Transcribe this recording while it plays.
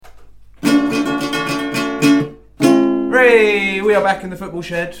Hooray! We are back in the football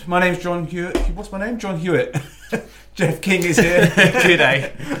shed. My name's John Hewitt. What's my name? John Hewitt. Jeff King is here. Good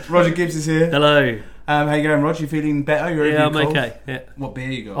day. Roger Gibbs is here. Hello. How you going, Roger? You feeling better? You're I'm cold? okay. Yeah. What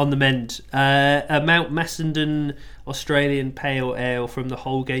beer you got? On the mend. A Mount Macedon Australian Pale Ale from the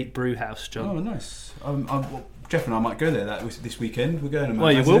Holgate Brewhouse, John. Oh, nice. Jeff and I might go there this weekend. We're going to Mount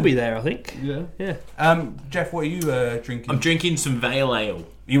Well, you Macedon. will be there, I think. Yeah. Jeff, what are you drinking? I'm drinking some Vale Ale.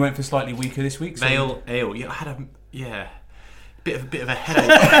 You went for slightly weaker this week. Vale Ale. Yeah, I had a bit of a headache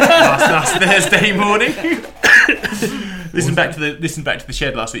last Thursday morning. Listen back to the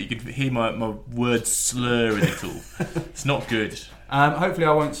shed last week. You can hear my words slur a little. It's not good. Hopefully,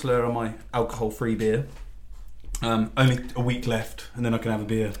 I won't slur on my alcohol-free beer. Only a week left, and then I can have a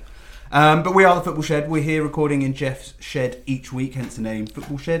beer. But we are the Football Shed. We're here recording in Jeff's shed each week, hence the name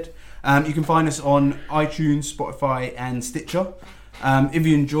Football Shed. You can find us on iTunes, Spotify, and Stitcher. If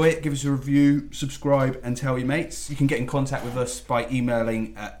you enjoy it, give us a review, subscribe, and tell your mates. You can get in contact with us by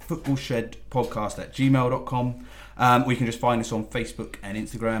emailing at footballshedpodcast@gmail.com. Or you can just find us on Facebook and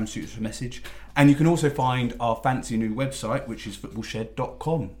Instagram, shoot us a message. And you can also find our fancy new website, which is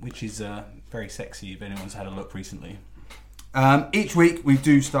footballshed.com, which is very sexy if anyone's had a look recently. Each week we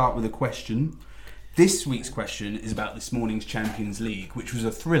do start with a question. This week's question is about this morning's Champions League, which was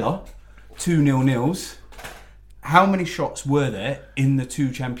a thriller, 2-0 nils. How many shots were there in the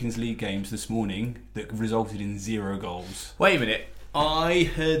two Champions League games this morning that resulted in 0 goals? Wait a minute. I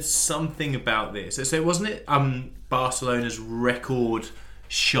heard something about this. So wasn't it Barcelona's record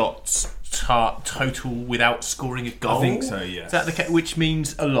shots total without scoring a goal? I think so, yes. Is that the case? Which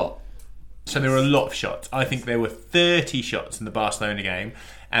means a lot. So there were a lot of shots. I think there were 30 shots in the Barcelona game,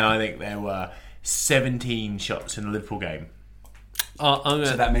 and I think there were 17 shots in the Liverpool game.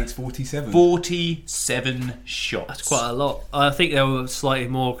 So that makes 47. 47 shots. That's quite a lot. I think there were slightly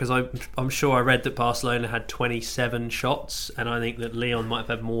more because I'm sure I read that Barcelona had 27 shots, and I think that Leon might have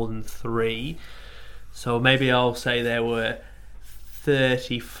had more than 3. So maybe I'll say there were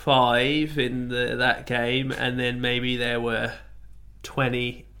 35 in that game, and then maybe there were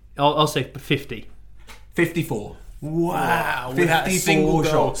 20. I'll say 50. 54. Wow. 54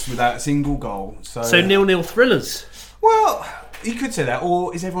 shots without a single goal. So 0-0 thrillers. Well, you could say that,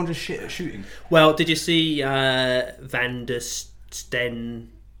 or is everyone just shit at shooting? Well, did you see Van der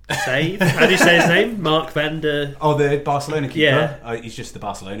Sten save? How do you say his name? Mark Van der... Oh, the Barcelona keeper? Yeah. He's just the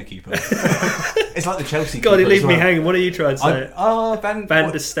Barcelona keeper. It's like the Chelsea keeper. God, he leaves as me well. hanging. What are you trying to say?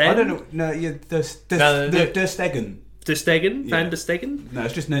 Van der Sten? I don't know. No, yeah, Der Stegen. Der Stegen? Yeah. Van der Stegen? No,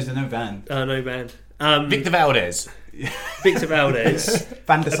 it's just there's no Van. Oh, no Van. Victor Valdez. Victor Valdez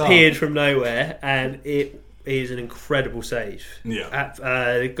Van der Sar. appeared from nowhere, and it is an incredible save. Yeah.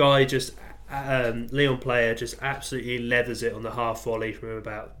 The guy just... Leon player just absolutely leathers it on the half volley from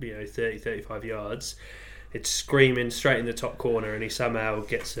about 30-35 yards. It's screaming straight in the top corner, and he somehow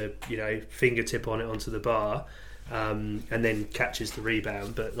gets a fingertip on it onto the bar, and then catches the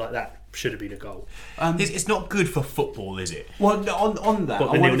rebound. But like that should have been a goal. It's not good for football, is it? Well, on that,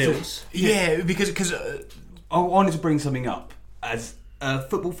 What, the nil-nils? Yeah, because I wanted to bring something up. As a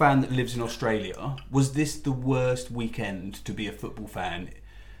football fan that lives in Australia, was this the worst weekend to be a football fan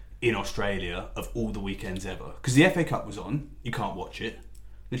in Australia of all the weekends ever? Because the FA Cup was on, you can't watch it.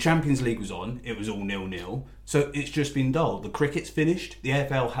 The Champions League was on, it was all 0-0. So it's just been dull. The cricket's finished, the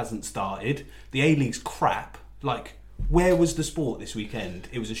AFL hasn't started, the A-League's crap. Like, where was the sport this weekend?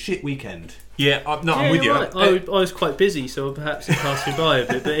 It was a shit weekend. Yeah, I'm with you. Right. I was quite busy, so perhaps it passed me by a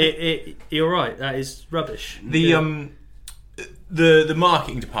bit. But you're right. That is rubbish. The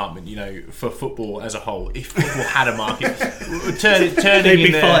marketing department, for football as a whole, if football had a market,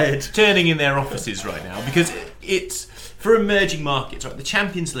 turning in their offices right now, because it's for emerging markets. Right, the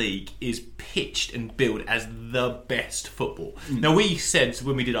Champions League is pitched and billed as the best football. Now, we said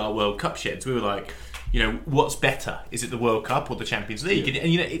when we did our World Cup sheds, we were like, what's better? Is it the World Cup or the Champions League? Yeah.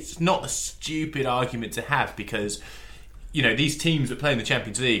 And it's not a stupid argument to have, because these teams that play in the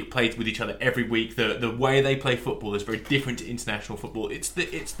Champions League play with each other every week. The way they play football is very different to international football. It's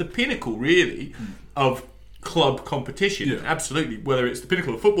the pinnacle, really, of club competition. Yeah. Absolutely. Whether it's the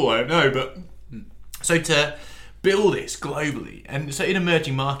pinnacle of football, I don't know. But so to build this globally, and so in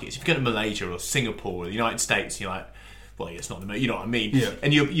emerging markets, if you go to Malaysia or Singapore or the United States, you're like, well, it's not the, you know what I mean? Yeah.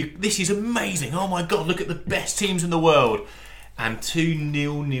 And you this is amazing. Oh my God, look at the best teams in the world, and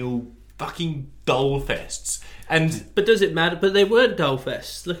 2-0 fucking dull fests. But does it matter? But they weren't dull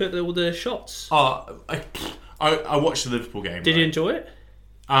fests. Look at all the shots. I watched the Liverpool game. Did you enjoy it?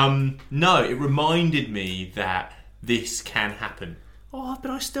 No, it reminded me that this can happen. Oh,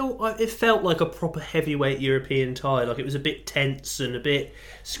 but it felt like a proper heavyweight European tie. Like it was a bit tense and a bit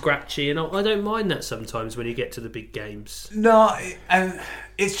scratchy, and I don't mind that sometimes when you get to the big games. No, and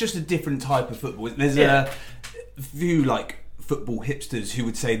it's just a different type of football. There's a few football hipsters who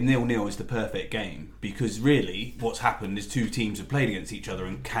would say 0-0 is the perfect game, because really what's happened is two teams have played against each other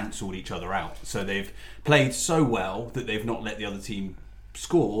and cancelled each other out. So they've played so well that they've not let the other team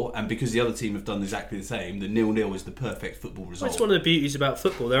score, and because the other team have done exactly the same, the 0-0 is the perfect football result. That's one of the beauties about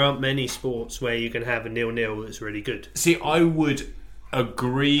football. There aren't many sports where you can have a 0-0 that's really good. See, I would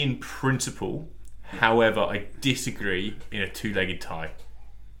agree in principle. However, I disagree in a two-legged tie.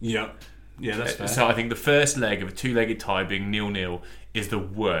 Yeah, that's fair. So I think the first leg of a two-legged tie being 0-0 is the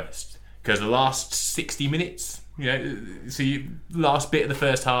worst, because the last 60 minutes, last bit of the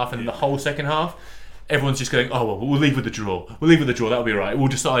first half and the whole second half, everyone's just going, oh, well, we'll leave with the draw. That'll be right. We'll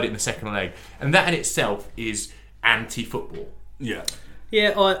decide it in the second leg. And that in itself is anti-football. Yeah.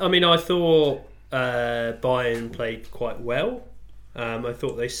 Yeah, I thought Bayern played quite well. I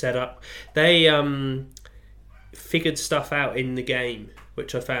thought they set up... They figured stuff out in the game,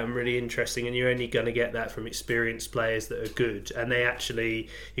 which I found really interesting, and you're only going to get that from experienced players that are good. And they actually...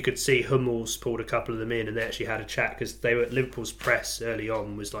 You could see Hummels pulled a couple of them in, and they actually had a chat, because Liverpool's press early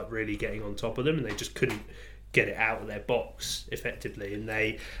on was really getting on top of them, and they just couldn't get it out of their box effectively. And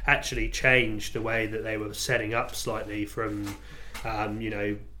they actually changed the way that they were setting up slightly from...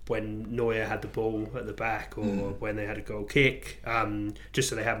 when Neuer had the ball at the back, or when they had a goal kick, just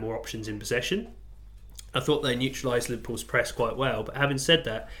so they had more options in possession. I thought they neutralised Liverpool's press quite well, but having said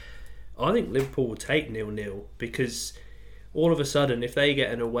that, I think Liverpool will take 0-0, because all of a sudden, if they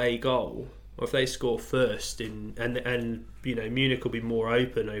get an away goal, or if they score first, and Munich will be more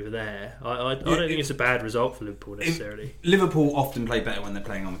open over there, I don't think it's a bad result for Liverpool necessarily. Liverpool often play better when they're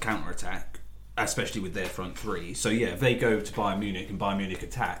playing on the counter-attack, especially with their front three. So if they go to Bayern Munich and Bayern Munich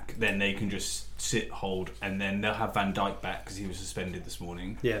attack, then they can just sit, hold, and then they'll have Van Dijk back, because he was suspended this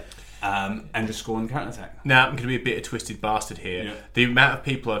morning. Yeah. And just score on the counter-attack. Now, I'm going to be a bit of a twisted bastard here. Yeah. The amount of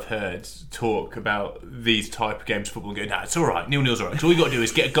people I've heard talk about these type of games of football and go, it's all right, 0-0's all right. So all you got to do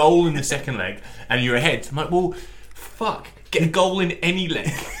is get a goal in the second leg and you're ahead. I'm like, well, fuck, get a goal in any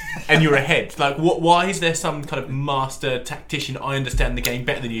leg and you're ahead. Why is there some kind of master tactician, I understand the game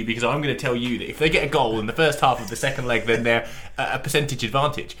better than you, because I'm going to tell you that if they get a goal in the first half of the second leg, then they're a percentage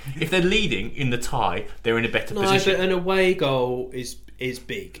advantage. If they're leading in the tie, they're in a better position. But an away goal is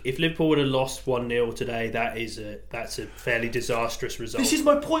big. If Liverpool would have lost 1-0 today, that's a fairly disastrous result. This is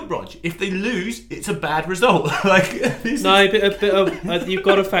my point, Rog. If they lose, it's a bad result. But you've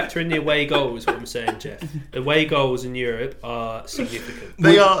got to factor in the away goals. What I'm saying, Jeff. Away goals in Europe are significant.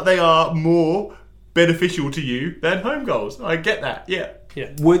 They are more beneficial to you than home goals. I get that. Yeah.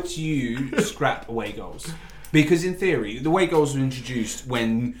 Would you scrap away goals? Because in theory, the away goals were introduced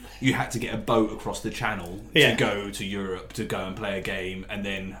when you had to get a boat across the channel to go to Europe, to go and play a game, and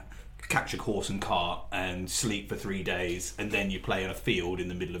then catch a horse and cart and sleep for 3 days, and then you play on a field in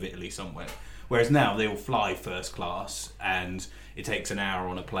the middle of Italy somewhere. Whereas now they all fly first class, and it takes an hour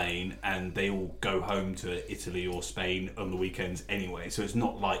on a plane, and they all go home to Italy or Spain on the weekends anyway. So it's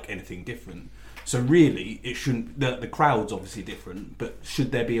not like anything different. So really, it shouldn't. The crowd's obviously different, but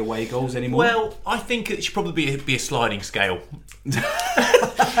should there be away goals anymore? Well, I think it should probably be a sliding scale. If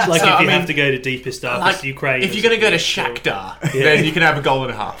you have to go to deepest darkest Ukraine. If you're going to go to Shakhtar, then you can have a goal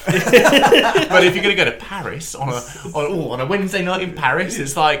and a half. But if you're going to go to Paris on a Wednesday night in Paris,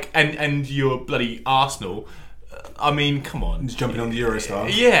 it's and you're bloody Arsenal. I mean, come on. Just jumping on the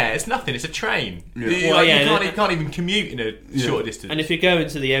Eurostar. Yeah, it's nothing. It's a train. Yeah. You can't even commute in a short distance. And if you're going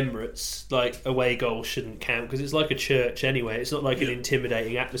to the Emirates, away goals shouldn't count, because it's like a church anyway. It's not like an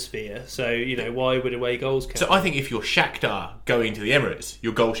intimidating atmosphere. So, why would away goals count? So I think if you're Shakhtar going to the Emirates,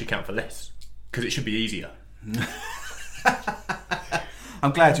 your goal should count for less, because it should be easier.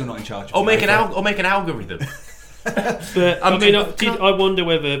 I'm glad you're not in charge. Or make an algorithm. But I wonder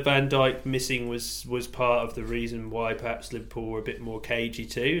whether Van Dijk missing was part of the reason why perhaps Liverpool were a bit more cagey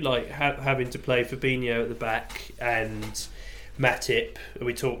too, having to play Fabinho at the back and Matip.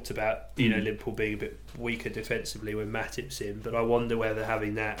 We talked about Liverpool being a bit weaker defensively when Matip's in, but I wonder whether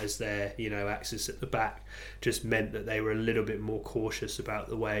having that as their axis at the back just meant that they were a little bit more cautious about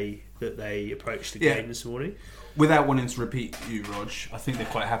the way that they approached the game this morning. Without wanting to repeat you, Rog, I think they're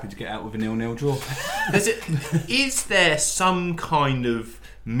quite happy to get out with a 0-0 draw. Is there some kind of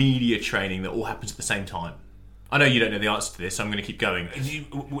media training that all happens at the same time? I know you don't know the answer to this, so I'm going to keep going.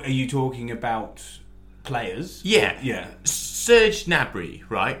 Are you talking about players? Yeah. Serge Gnabry,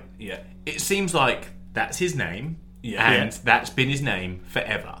 right? Yeah. It seems like that's his name. And that's been his name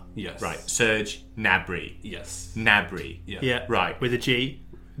forever. Yes. Right. Serge Gnabry. Yes. Gnabry. Yeah. Right. With a G.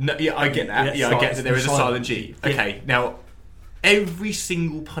 No, yeah, I get that. Yeah. I get that there is a silent G. Yeah. Okay, now, every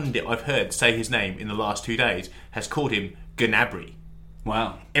single pundit I've heard say his name in the last 2 days has called him Gnabry.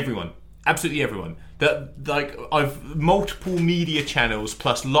 Wow. Everyone. Absolutely everyone. I've multiple media channels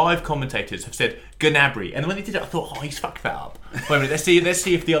plus live commentators have said Gnabry, and when they did it, I thought, he's fucked that up. Wait a minute, let's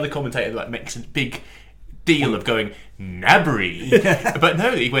see if the other commentator makes a big deal of going Gnabry, but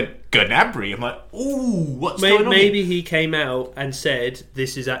no, he went Gnabry. I'm like, ooh, what's going on? Maybe he came out and said,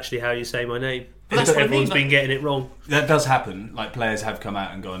 "This is actually how you say my name." That's what I mean, Everyone's been getting it wrong. That does happen. Like, players have come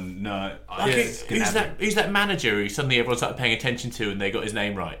out and gone, no. Who's that manager who suddenly everyone started paying attention to and they got his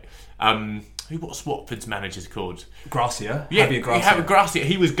name right? What's Watford's manager called? Gracia. Yeah, Javier Gracia. Gracia.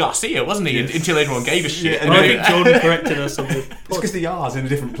 He was Garcia, wasn't he? Yes. Until everyone gave a shit. Yeah, I think John corrected us on the It's because the R's in a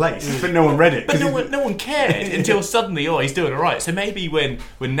different place, but no one read it. But no one cared until suddenly, he's doing it right. So maybe when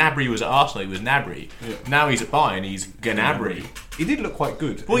Gnabry was at Arsenal, he was Gnabry. Yeah. Now he's at Bayern, he's Gnabry. He did look quite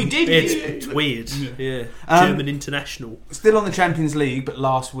good. Well, he did. It's weird. Yeah. German international. Still on the Champions League, but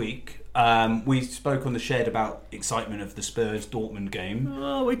last week we spoke on the shed about excitement of the Spurs Dortmund game.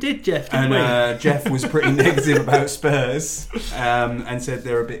 Oh, we did, Jeff, didn't we? And Jeff was pretty negative about Spurs and said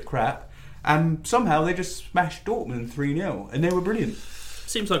they're a bit crap. And somehow they just smashed Dortmund 3-0, and they were brilliant.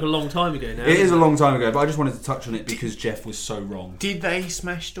 Seems like a long time ago now. It is a long time ago, but I just wanted to touch on it because Jeff was so wrong. Did they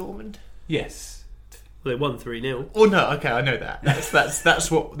smash Dortmund? Yes. Well, they won 3-0. Oh no, okay, I know that.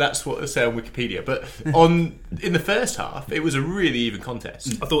 That's what it says on Wikipedia. But in the first half, it was a really even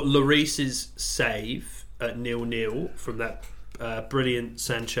contest. I thought Lloris's save at 0-0 from that brilliant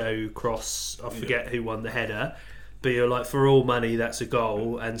Sancho cross. I forget who won the header, but you're like, for all money, that's a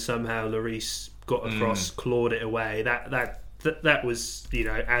goal, and somehow Lloris got across, clawed it away. That was,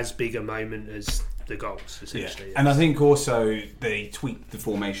 as big a moment as the goals, essentially. Yeah. And I think also they tweaked the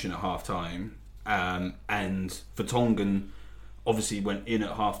formation at half time. And Vertonghen obviously went in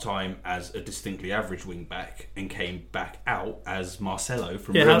at half time as a distinctly average wing back and came back out as Marcelo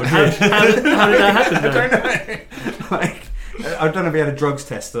from Real Madrid. How did that happen, though? I don't know. I don't know if he had a drugs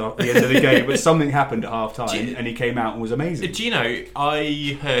test at the end of the game, but something happened at half time and he came out and was amazing. Do you know,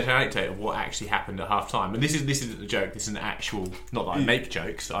 I heard an anecdote of what actually happened at half time, and this isn't a joke, this is an actual, not that I make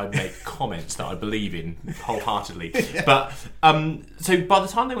jokes, I make comments that I believe in wholeheartedly. Yeah. But so by the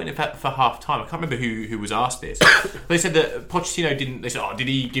time they went in for half time, I can't remember who was asked this, they said that Pochettino didn't, they said, did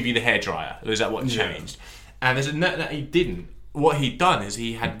he give you the hairdryer? Or is that what changed? And they said, no, he didn't. What he'd done is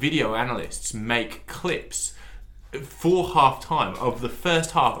he had video analysts make clips for half time of the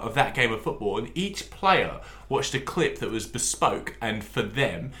first half of that game of football, and each player watched a clip that was bespoke and for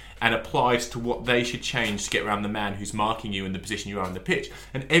them and applied to what they should change to get around the man who's marking you in the position you are on the pitch.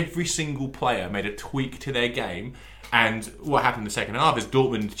 And every single player made a tweak to their game, and what happened in the second half is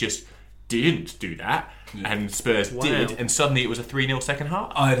Dortmund just didn't do that, and Spurs did, and suddenly it was a 3-0 second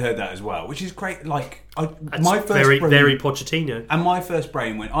half. I had heard that as well, which is great. Like, my first very Pochettino. And my first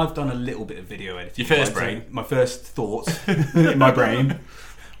brain went, I've done a little bit of video editing. Your first brain? My first thoughts in my brain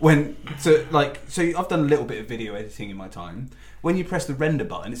went to, so I've done a little bit of video editing in my time. When you press the render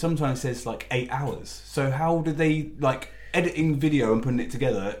button, it sometimes says 8 hours. So how did they, editing video and putting it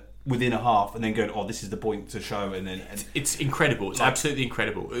together within a half and then going, this is the point to show, and then it's incredible. It's absolutely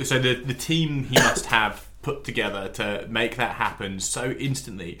incredible. So the team he must have put together to make that happen so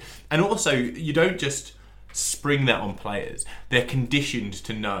instantly, and also you don't just spring that on players. They're conditioned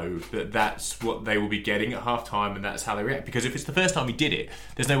to know that that's what they will be getting at half time, and that's how they react. Because if it's the first time he did it,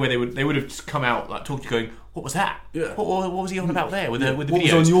 there's no way they would have just come out talking to you going, what was that? Yeah. What was he on about there with the what videos?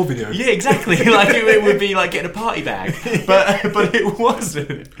 was on your video? Yeah, exactly. It would be like getting a party bag, but it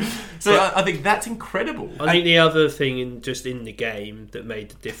wasn't. So I think that's incredible. I think the other thing in the game that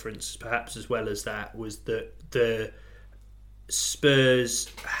made the difference, perhaps as well as that, was that the Spurs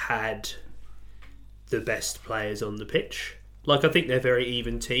had the best players on the pitch. I think they're very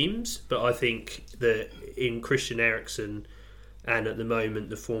even teams, but I think that in Christian Eriksen and at the moment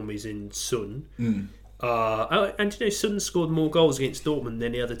the form is in Son. And Son scored more goals against Dortmund than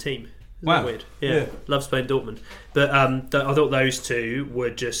any other team. Isn't that weird? Yeah. Loves playing Dortmund. But I thought those two were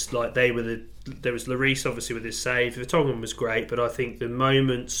just they were there was Lloris obviously with his save. Vertonghen was great, but I think the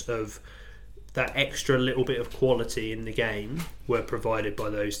moments of that extra little bit of quality in the game were provided by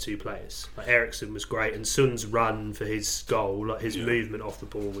those two players. Eriksen was great, and Son's run for his goal, his movement off the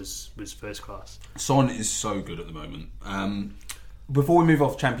ball was first class. Son is so good at the moment. Before we move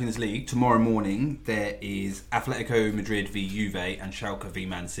off Champions League, tomorrow morning there is Atletico Madrid v Juve and Schalke v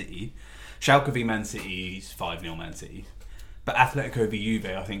Man City. Schalke v Man City is 5-0 Man City. But Atletico v Juve,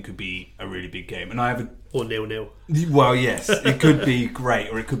 I think, could be a really big game. And I have or 0-0. Well, yes, it could be great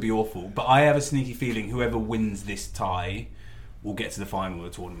or it could be awful. But I have a sneaky feeling whoever wins this tie will get to the final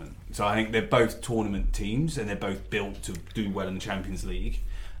of the tournament. So I think they're both tournament teams and they're both built to do well in the Champions League.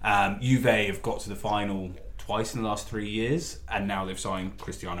 Juve have got to the final twice in the last 3 years, and now they've signed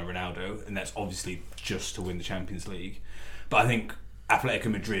Cristiano Ronaldo, and that's obviously just to win the Champions League. But I think Atletico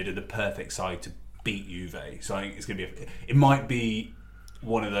Madrid are the perfect side to beat Juve. So I think it's going to be... It might be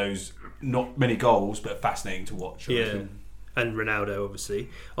one of those, not many goals, but fascinating to watch. Yeah, and Ronaldo, obviously.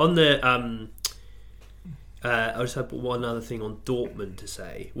 On the... I just had one other thing on Dortmund to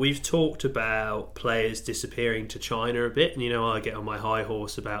say. We've talked about players disappearing to China a bit, and I get on my high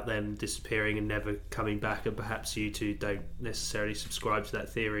horse about them disappearing and never coming back, and perhaps you two don't necessarily subscribe to that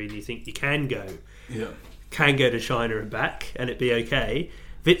theory and you think you can go to China and back and it'd be okay.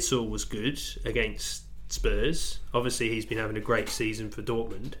 Witsel was good against Spurs. Obviously he's been having a great season for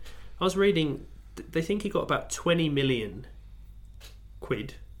Dortmund. I was reading they think he got about 20 million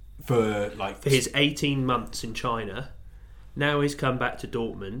quid for his 18 months in China. Now he's come back to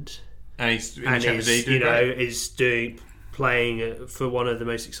Dortmund and he's in the Champions League, is playing for one of the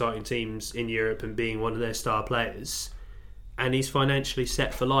most exciting teams in Europe and being one of their star players, and he's financially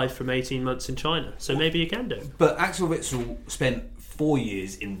set for life from 18 months in China, so maybe you can do. But Axel Witsel spent 4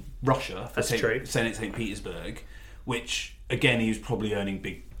 years in Russia for Zenit St. Petersburg, which again he was probably earning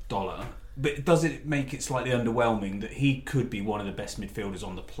big dollar. But does it make it slightly underwhelming that he could be one of the best midfielders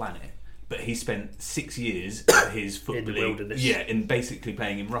on the planet, but he spent 6 years of his footballing in basically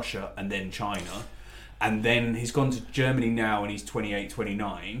playing in Russia and then China, and then he's gone to Germany now and he's 28,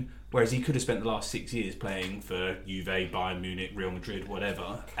 29, whereas he could have spent the last 6 years playing for Juve, Bayern Munich, Real Madrid,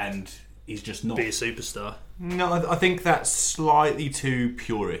 whatever, and he's just not... Be a superstar. No, I think that's slightly too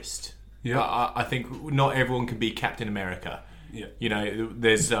purist. Yeah, I think not everyone can be Captain America. Yeah,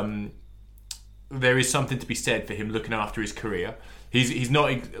 there is something to be said for him looking after his career. He's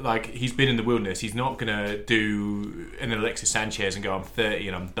not like he's been in the wilderness. He's not going to do an Alexis Sanchez and go, I'm 30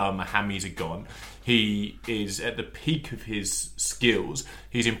 and I'm done, my hammies are gone. He is at the peak of his skills.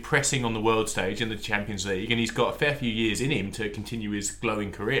 He's impressing on the world stage in the Champions League, and he's got a fair few years in him to continue his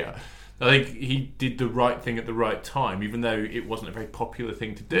glowing career. I think he did the right thing at the right time, even though it wasn't a very popular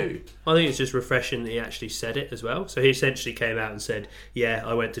thing to do. I think it's just refreshing that he actually said it as well. So he essentially came out and said, yeah,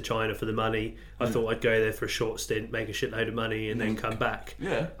 I went to China for the money. I thought I'd go there for a short stint, make a shitload of money and then come back.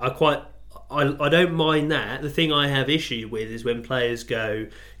 Yeah. I don't mind that. The thing I have issue with is when players go,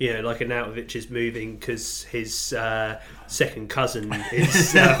 like Arnautovic is moving because his second cousin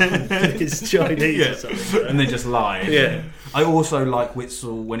is Chinese or something. And they just lie. Yeah. I also like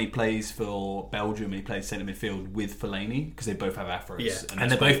Witsel when he plays for Belgium and he plays centre midfield with Fellaini because they both have afros. Yeah. And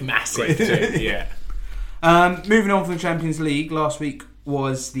they're both massive too. Yeah. Moving on from the Champions League, last week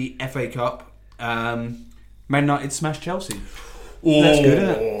was the FA Cup. Man United smashed Chelsea. Oh, that's good,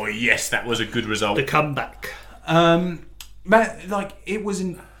 isn't it? Yes, that was a good result. The comeback. It was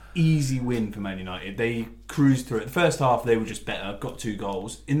an easy win for Man United. They cruised through it. The first half, they were just better, got 2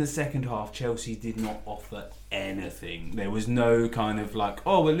 goals. In the second half, Chelsea did not offer anything. There was no kind of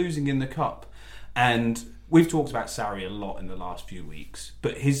we're losing in the cup. And we've talked about Sarri a lot in the last few weeks,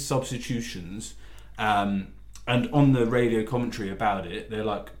 but his substitutions... and on the radio commentary about it, they're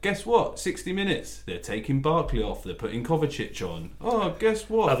like, guess what? 60 minutes. They're taking Barkley off. They're putting Kovacic on. Oh, guess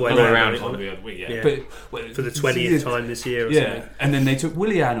what? Other way around. Yeah. But, for the 20th time this year or something. And then they took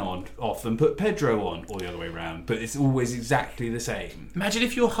Willian off and put Pedro on, or the other way around. But it's always exactly the same. Imagine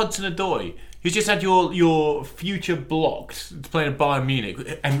if you're Hudson-Odoi, who's just had your future blocked to play in Bayern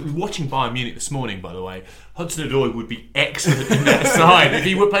Munich. And watching Bayern Munich this morning, by the way, Hudson-Odoi would be excellent in that side. If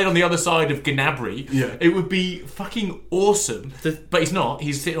he were played on the other side of Gnabry, it would be fucking awesome. But he's not.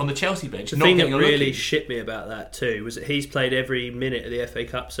 He's sitting on the Chelsea bench. The thing that really shit me about that too was that he's played every minute of the FA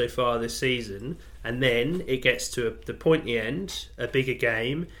Cup so far this season, and then it gets to the pointy end, a bigger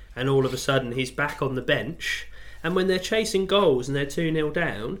game, and all of a sudden he's back on the bench. And when they're chasing goals and they're 2-0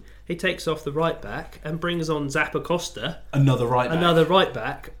 down, he takes off the right back and brings on Zappacosta, another right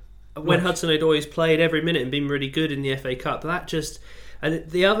back. When Hudson-Odoi's played every minute and been really good in the FA Cup. And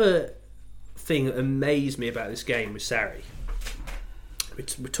the other thing that amazed me about this game was Sarri. We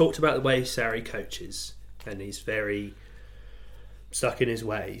talked about the way Sarri coaches, and he's very stuck in his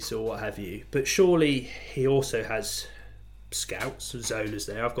ways or what have you. But surely he also has scouts. Zola's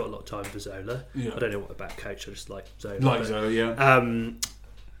there. I've got a lot of time for Zola. Yeah. I don't know what about coach. I just like Zola. Zola, yeah.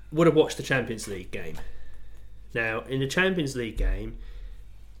 Would have watched the Champions League game. Now, in the Champions League game,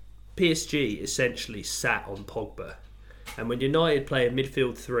 PSG essentially sat on Pogba. And when United play a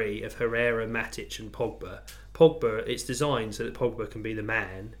midfield 3 of Herrera, Matic and Pogba Pogba, it's designed so that Pogba can be the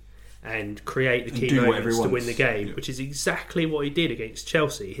man and create the key do whatever moments he to win wants. the game, Yeah. which is exactly what he did against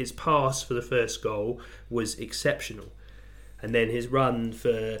Chelsea. His pass for the first goal was exceptional, and then his run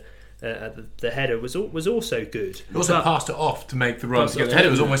for the header was also good. He also But- passed it off to make the run Passed to get it the header. It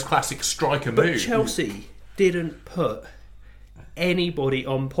off. was almost classic striker But move. Chelsea didn't put anybody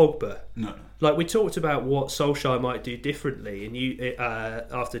on Pogba. No. Like, we talked about what Solskjaer might do differently, and you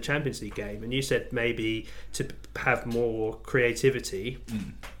after the Champions League game, and you said maybe to have more creativity,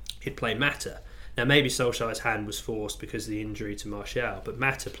 he'd play Mata. Now, maybe Solskjaer's hand was forced because of the injury to Martial, but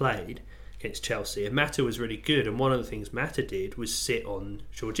Mata played against Chelsea, and Mata was really good. And one of the things Mata did was sit on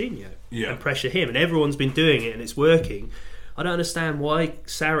Jorginho and pressure him, and everyone's been doing it, and it's working. I don't understand why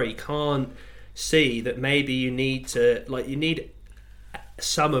Sarri can't see that maybe you need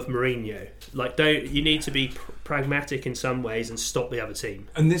some of Mourinho. You need to be pragmatic in some ways and stop the other team.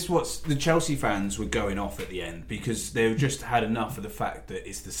 And this what's the Chelsea fans were going off at the end because they've just had enough of the fact that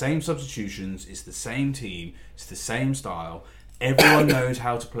it's the same substitutions, it's the same team, it's the same style. Everyone knows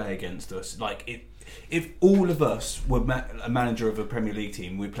how to play against us. If all of us were a manager of a Premier League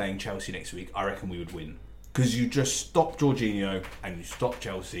team, we're playing Chelsea next week, I reckon we would win. Because you just stop Jorginho and you stop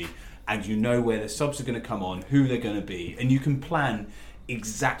Chelsea, and you know where the subs are going to come on, who they're going to be, and you can plan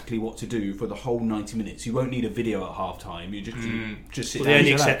exactly what to do for the whole 90 minutes. You won't need a video at half time. You just sit Well, down. the only and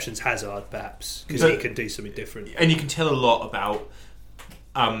chill out. exception's Hazard, perhaps, because he can do something different. And you can tell a lot about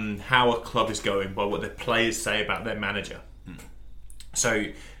how a club is going by what their players say about their manager. So,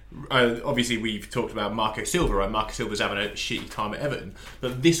 obviously, we've talked about Marco Silva, right? Marco Silva's having a shitty time at Everton.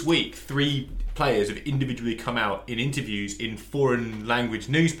 But this week, 3 players have individually come out in interviews in foreign language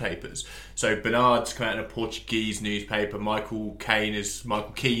newspapers. So, Bernard's come out in a Portuguese newspaper, Michael Keane's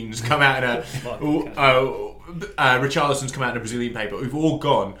come out in Richarlison's come out in a Brazilian paper. We've all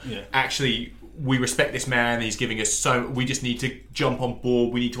gone, actually, we respect this man, he's giving us so... We just need to jump on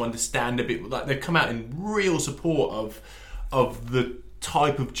board, we need to understand a bit... They've come out in real support of the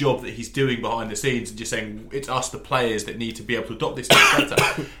type of job that he's doing behind the scenes and just saying it's us, the players, that need to be able to adopt this better.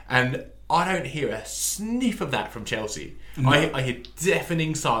 And I don't hear a sniff of that from Chelsea. No. I hear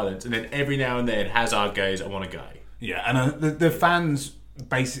deafening silence, and then every now and then Hazard goes, I want to go. Yeah, and the fans,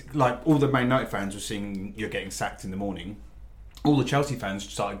 all the Man United fans were saying you're getting sacked in the morning. All the Chelsea fans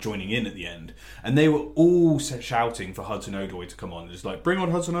started joining in at the end, and they were all shouting for Hudson-Odoi to come on. It's like, bring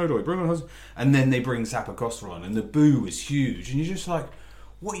on Hudson-Odoi, bring on Hudson... And then they bring Zappacosta on, and the boo was huge. And you're just like,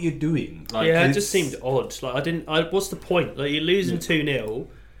 what are you doing? It just seemed odd. What's the point? You're losing 2-0.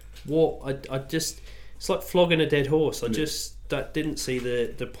 What? I just... It's like flogging a dead horse. That didn't see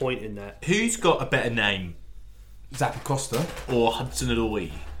the point in that. Who's got a better name? Zappacosta or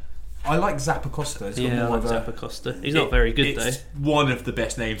Hudson-Odoi? I like Zappacosta. I like Zappacosta. He's not very good, though. It's one of the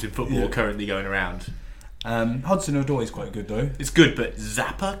best names in football currently going around. Hudson-Odoi is quite good, though. It's good, but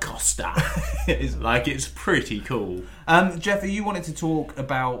Zappacosta, it's pretty cool. Jeff, you wanted to talk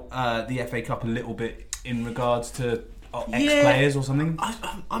about the FA Cup a little bit in regards to ex-players or something?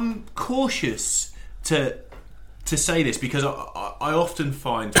 I'm cautious to say this because I often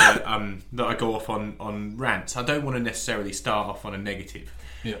find that I go off on rants. I don't want to necessarily start off on a negative.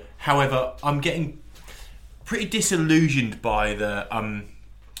 Yeah. However, I'm getting pretty disillusioned by the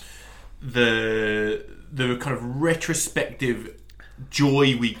kind of retrospective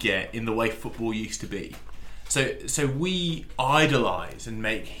joy we get in the way football used to be. So we idolise and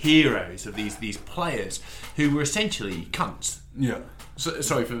make heroes of these players who were essentially cunts. Yeah. So,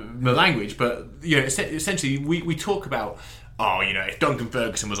 sorry for the language, but essentially we talk about, if Duncan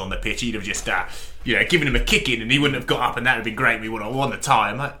Ferguson was on the pitch, he'd have just given him a kick in and he wouldn't have got up and that would have been great, we would have won the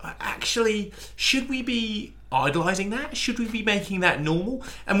tie. Actually, should we be idolising that? Should we be making that normal?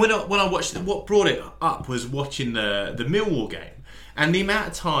 And when I watched, what brought it up was watching the Millwall game and the amount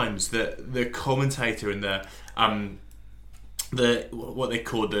of times that the commentator and the what they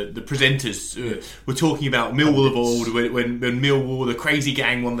called the presenters were talking about Millwall of old when Millwall, the crazy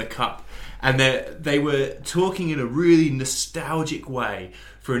gang, won the cup. And they were talking in a really nostalgic way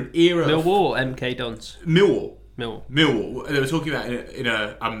for an era. Millwall or MK Dons? Millwall. Millwall. They were talking about it in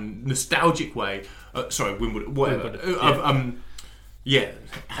a nostalgic way. Wimbledon. Whatever. Wimbledon,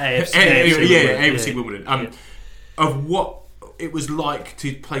 AFC Wimbledon. Of what it was like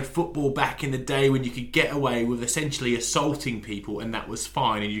to play football back in the day when you could get away with essentially assaulting people and that was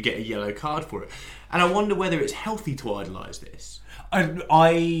fine and you get a yellow card for it. And I wonder whether it's healthy to idolise this.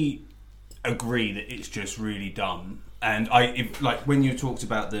 I agree that it's just really dumb. And when you talked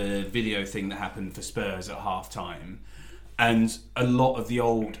about the video thing that happened for Spurs at half time, and a lot of the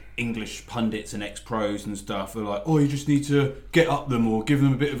old English pundits and ex-pros and stuff are like, you just need to get up them or give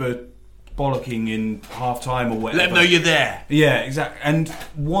them a bit of a bollocking in half time or whatever. Let them know you're there. Yeah, exactly. And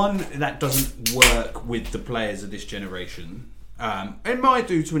one, that doesn't work with the players of this generation. It might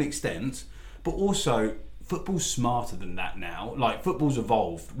do to an extent, but also football's smarter than that now. Like, football's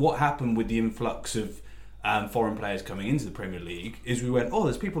evolved. What happened with the influx of foreign players coming into the Premier League is we went, oh,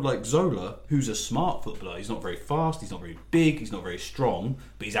 there's people like Zola, who's a smart footballer. He's not very fast, he's not very big, he's not very strong,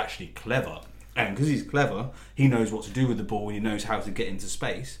 but he's actually clever. And because he's clever, he knows what to do with the ball, he knows how to get into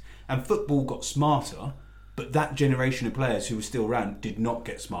space. And football got smarter, but that generation of players who were still around did not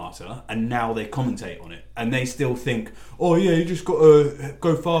get smarter, and now they commentate on it. And they still think, oh yeah, you just got to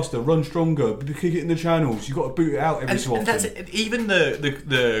go faster, run stronger, kick it in the channels, you got to boot it out every so often. And that's, even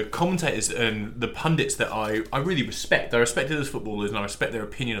the commentators and the pundits that I really respect. I respect them as footballers, and I respect their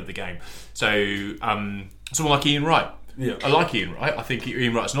opinion of the game. So someone like Ian Wright. Yeah. I like Ian Wright. I think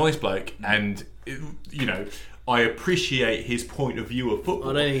Ian Wright's an honest bloke, and I appreciate his point of view of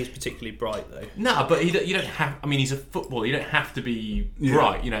football. I don't think he's particularly bright though. No, but you don't have. I mean, he's a footballer. You don't have to be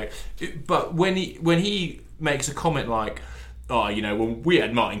bright, But when he makes a comment like, "Oh, well, we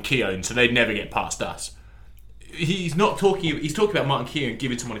had Martin Keown, so they'd never get past us," he's not talking. He's talking about Martin Keown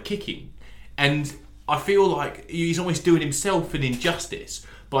giving someone a kicking, and I feel like he's almost doing himself an injustice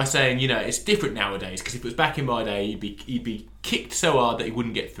by saying, it's different nowadays, because if it was back in my day, he'd be kicked so hard that he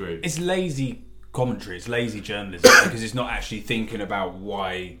wouldn't get through. It's lazy commentary, it's lazy journalism, because it's not actually thinking about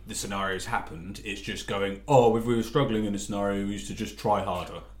why the scenarios happened. It's just going, oh, if we were struggling in a scenario, we used to just try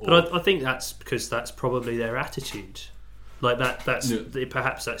harder. But I think that's because that's probably their attitude. Like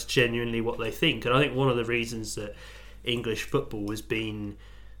perhaps that's genuinely what they think. And I think one of the reasons that English football has been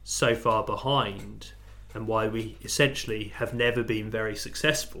so far behind, and why we essentially have never been very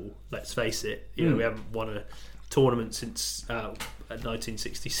successful, let's face it, we haven't won a tournament since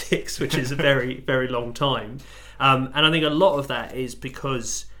 1966, which is a very, very long time. And I think a lot of that is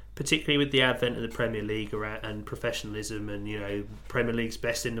because, particularly with the advent of the Premier League and professionalism, and Premier League's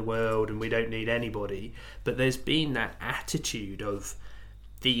best in the world and we don't need anybody, but there's been that attitude of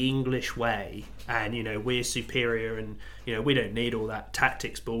the English way, and we're superior, and we don't need all that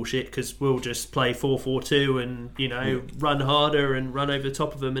tactics bullshit, because we'll just play 4-4-2 and run harder and run over the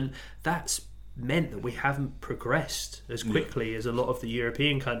top of them. And that's meant that we haven't progressed as quickly as a lot of the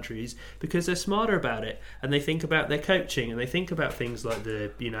European countries, because they're smarter about it, and they think about their coaching, and they think about things like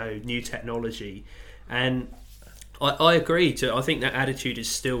the new technology. And I agree. I think that attitude is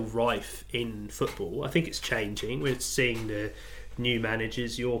still rife in football. I think it's changing. We're seeing the new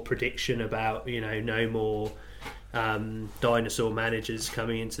managers. Your prediction about no more dinosaur managers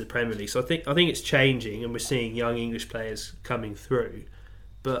coming into the Premier League. So I think it's changing, and we're seeing young English players coming through.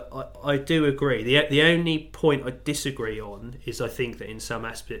 But I do agree. The only point I disagree on is I think that in some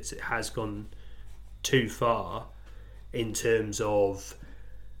aspects it has gone too far in terms of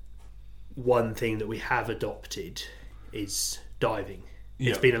one thing that we have adopted is diving.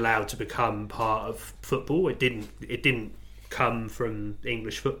 Yeah. It's been allowed to become part of football. It didn't come from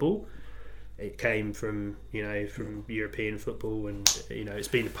English football. It came from from European football, and it's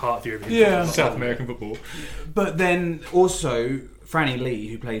been a part of European football, South American football. But then also Franny Lee,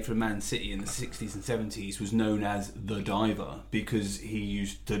 who played for Man City in the 60s and 70s, was known as the diver because he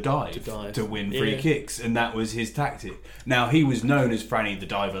used to dive to win free kicks, and that was his tactic. Now, he was known as Franny the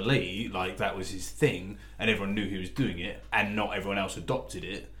Diver Lee, like that was his thing, and everyone knew he was doing it, and not everyone else adopted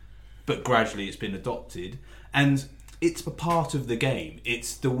it, but gradually it's been adopted, and it's a part of the game.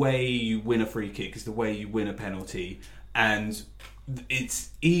 It's the way you win a free kick, it's the way you win a penalty, and it's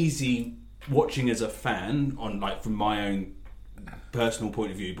easy watching as a fan, from my own personal point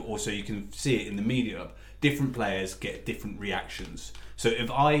of view, but also you can see it in the media. Different players get different reactions. So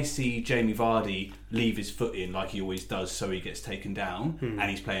if I see Jamie Vardy leave his foot in like he always does, so he gets taken down, and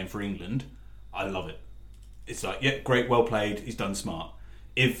he's playing for England, I love it. It's like, yeah, great, well played, he's done smart.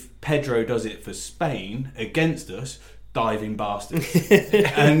 If Pedro does it for Spain against us, diving bastard.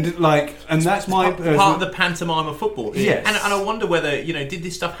 and that's my part of the pantomime of football. Yes. And I wonder whether, did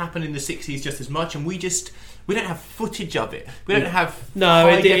this stuff happen in the 60s just as much, and we don't have footage of it. We don't have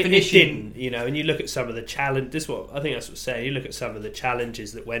high definition. It didn't, and you look at some of the challenge. I think that's what I'm saying. You look at some of the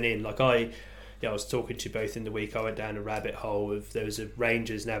challenges that went in. Like I was talking to you both in the week. I went down a rabbit hole of there was a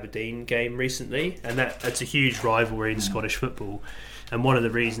Rangers and Aberdeen game recently, and that's a huge rivalry in Scottish football. And one of the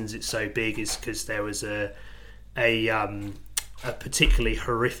reasons it's so big is because there was a particularly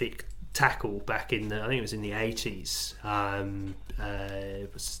horrific tackle back in I think it was in the 80s.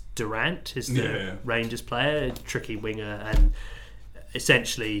 It was Durant is the Rangers player, a tricky winger, and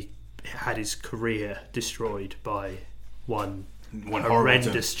essentially had his career destroyed by one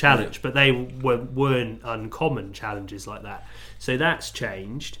horrendous challenge. But they weren't uncommon challenges like that. So that's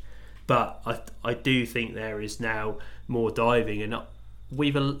changed. but I do think there is now more diving, and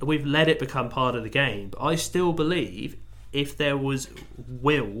we've let it become part of the game. But I still believe if there was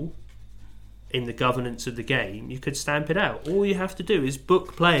will in the governance of the game, you could stamp it out. All you have to do is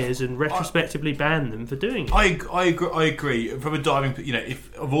book players and retrospectively ban them for doing it. I agree. From a diving,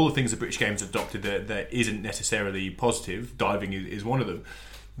 if of all the things the British Games adopted that isn't necessarily positive, diving is one of them.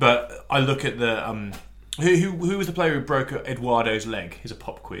 But I look at the who was the player who broke Eduardo's leg? Here's a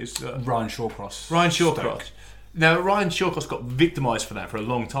pop quiz. Ryan Shawcross. Ryan Shawcross. Now, Ryan Shawcross got victimised for that for a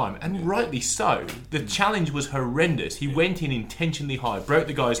long time, and rightly so. The challenge was horrendous. He went in intentionally high, broke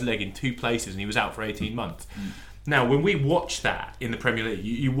the guy's leg in 2 places, and he was out for 18 months. Now, when we watch that in the Premier League,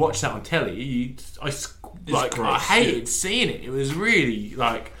 you watch that on telly, I hated seeing it. It was really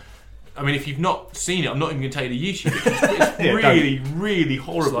if you've not seen it, I'm not even going to tell you the YouTube. It's really, really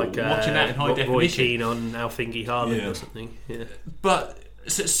horrible watching that in high definition. Roy Keane on Alfingy Haaland or something. Yeah. But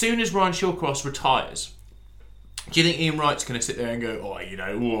so as soon as Ryan Shawcross retires, do you think Ian Wright's going to sit there and go,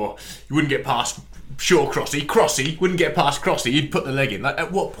 you wouldn't get past Crossy wouldn't get past Crossy, you'd put the leg in? Like,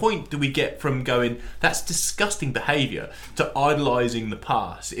 at what point do we get from going, that's disgusting behaviour, to idolising the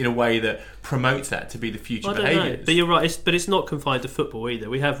past in a way that promotes that to be the future behaviour? But you're right, but it's not confined to football either.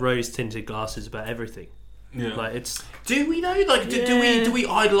 We have rose-tinted glasses about everything. Yeah. Do we though? Do we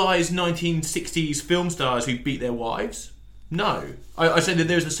idolise 1960s film stars who beat their wives? No. I say that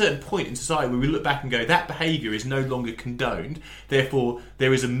there's a certain point in society where we look back and go, that behaviour is no longer condoned, therefore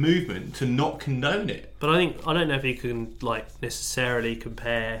there is a movement to not condone it. But I don't know if you can necessarily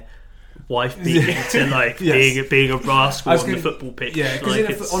compare wife beating to being a rascal on the football pitch. Yeah,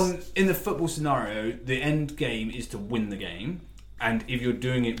 because in the football scenario, the end game is to win the game. And if you're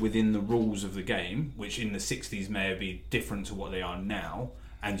doing it within the rules of the game, which in the 60s may be different to what they are now,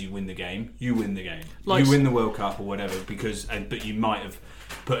 and you win the game, you win the game. You win the World Cup or whatever, but you might have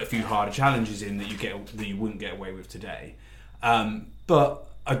put a few harder challenges in that you wouldn't get away with today. But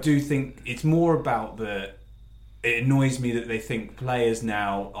I do think it's more about it annoys me that they think players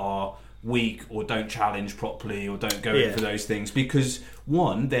now are weak or don't challenge properly or don't go in for those things, because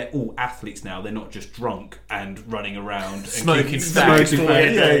one, they're all athletes now. They're not just drunk and running around smoking fags.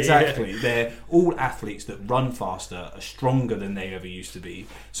 Yeah, exactly. They're all athletes that run faster, are stronger than they ever used to be.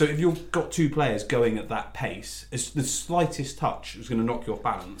 So if you've got 2 players going at that pace, it's the slightest touch is going to knock you off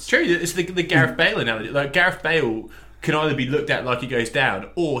balance. True, it's the Gareth Bale analogy. Like, Gareth Bale can either be looked at like he goes down,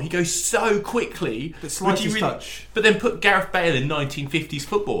 or he goes so quickly. The slightest touch. But then put Gareth Bale in 1950s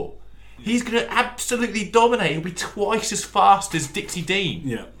football. He's going to absolutely dominate. He'll be twice as fast as Dixie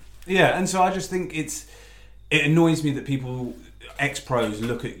Dean. Yeah, and so I just think it annoys me that ex-pros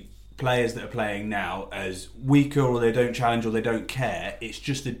look at players that are playing now as weaker, or they don't challenge, or they don't care. It's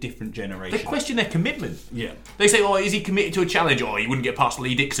just a different generation. They question their commitment. Yeah. They say, is he committed to a challenge? He wouldn't get past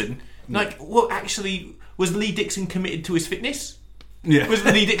Lee Dixon. Actually, was Lee Dixon committed to his fitness? Yeah. Was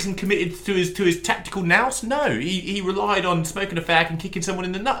Lee Dixon committed to his tactical nous? No. He relied on smoking a fag and kicking someone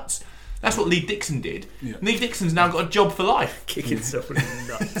in the nuts. That's what Lee Dixon did. Yeah. Lee Dixon's now got a job for life. Kicking someone in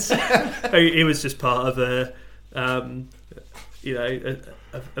the nuts. It was just part of a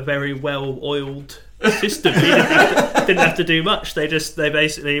very well-oiled system. He didn't have to do much. They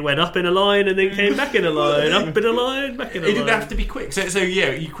basically went up in a line and then came back in a line, up in a line, back in a line. It didn't have to be quick. So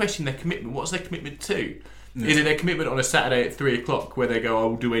you question their commitment. What's their commitment to? Yeah. Is it their commitment on a Saturday at 3:00 where they go, I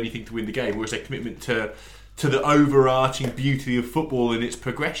will do anything to win the game, or is their commitment to the overarching beauty of football and its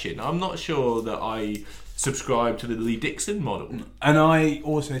progression? I'm not sure that I subscribe to the Lee Dixon model. And I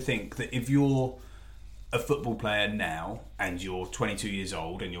also think that if you're a football player now and you're 22 years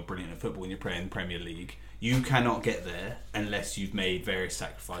old and you're brilliant at football and you're playing the Premier League, you cannot get there unless you've made various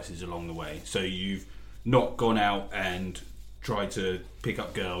sacrifices along the way. So you've not gone out and tried to pick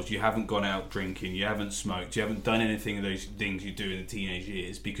up girls, you haven't gone out drinking, you haven't smoked, you haven't done anything of those things you do in the teenage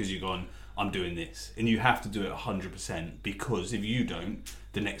years because you've gone, I'm doing this. And you have to do it 100%, because if you don't,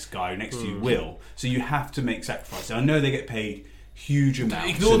 the next guy next to you will. So you have to make sacrifices. I know they get paid huge amounts.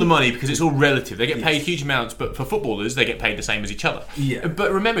 Ignore the money because it's all relative. They get paid huge amounts, but for footballers, they get paid the same as each other. Yeah.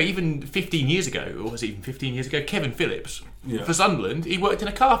 But remember, even 15 years ago, or was it even 15 years ago, Kevin Phillips, for Sunderland, he worked in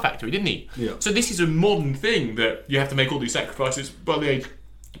a car factory, didn't he? Yeah. So this is a modern thing that you have to make all these sacrifices by the age...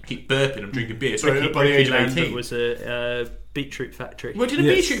 I keep burping, I'm drinking beer. Sorry, by the age of 18. Was a beetroot factory. Well, did a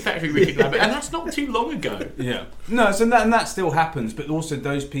beetroot factory, Ricky Lambert, and that's not too long ago. Yeah. No, so that still happens, but also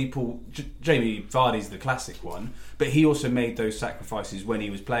those people... Jamie Vardy's the classic one, but he also made those sacrifices when he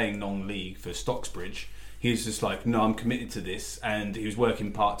was playing non-league for Stocksbridge. He was just like, no, I'm committed to this, and he was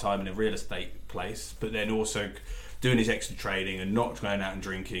working part-time in a real estate place, but then also doing his extra training and not going out and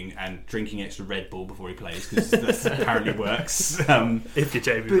drinking extra Red Bull before he plays, because that apparently works. If you're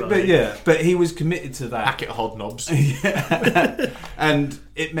Jamie Vardy. But he was committed to that. Packet of hobnobs. And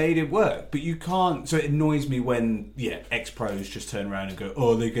it made it work. But you can't. So it annoys me when ex-pros just turn around and go,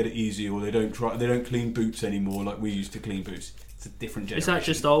 oh, they get it easy, or they don't clean boots anymore like we used to clean boots. It's a different generation. Is that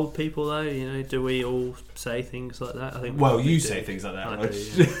just old people though? Do we all say things like that? I think. Well, you say things like that. I do,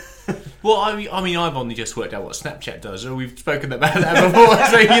 yeah. Well, I mean, I've only just worked out what Snapchat does, and we've spoken about that before.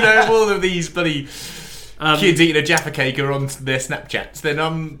 So all of these bloody kids eating a Jaffa cake are on their Snapchats. Then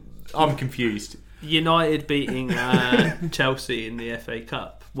I'm confused. United beating Chelsea in the FA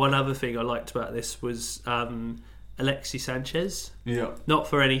Cup. One other thing I liked about this was Alexis Sanchez. Yeah. Not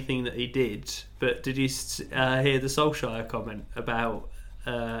for anything that he did, but did you hear the Solskjaer comment about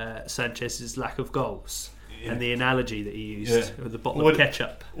Sanchez's lack of goals? Yeah. And the analogy that he used with the bottle of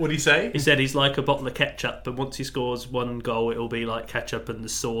ketchup. What did he say? He said he's like a bottle of ketchup, but once he scores one goal, it'll be like ketchup and the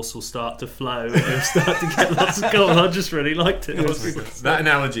sauce will start to flow and he'll start to get lots of goals. I just really liked it. That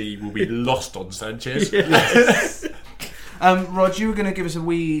analogy will be lost on Sanchez. Yes. Rod, you were going to give us a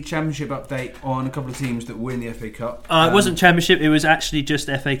wee championship update on a couple of teams that were in the FA Cup. It wasn't championship; it was actually just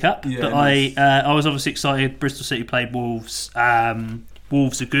FA Cup. Yeah, but nice. I was obviously excited. Bristol City played Wolves.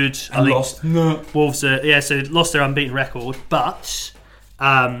 Wolves are good. And lost. No. Wolves are so lost their unbeaten record, but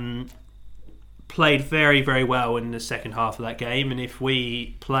played very, very well in the second half of that game. And if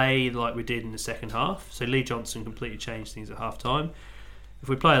we play like we did in the second half, so Lee Johnson completely changed things at half time. If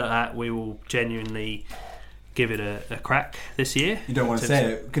we play like that, we will genuinely give it a crack this year. You don't want to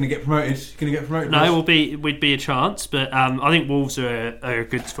say it. Going to get promoted? No, we'd be a chance, but I think Wolves are a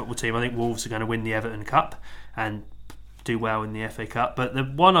good football team. I think Wolves are going to win the Everton Cup and do well in the FA Cup. But the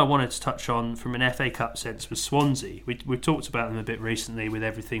one I wanted to touch on from an FA Cup sense was Swansea. We've talked about them a bit recently with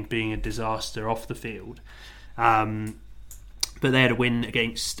everything being a disaster off the field. But they had a win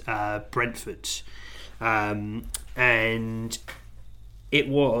against Brentford. And it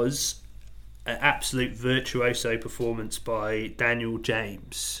was an absolute virtuoso performance by Daniel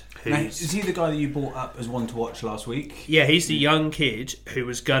James. Now, is he the guy that you brought up as one to watch last week? Yeah, he's the young kid who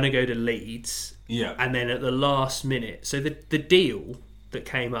was going to go to Leeds. Yeah. And then at the last minute, so the deal that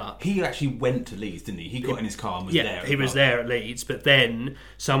came up... He actually went to Leeds, didn't he? He got in his car and was there. Yeah, he was there at Leeds, but then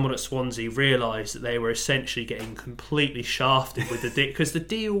someone at Swansea realised that they were essentially getting completely shafted with the deal, because the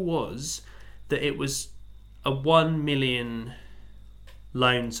deal was that it was a 1 million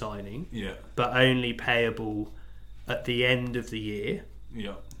loan signing, but only payable at the end of the year.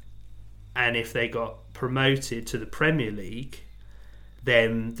 Yeah. And if they got promoted to the Premier League,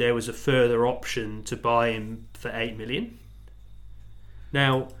 then there was a further option to buy him for 8 million.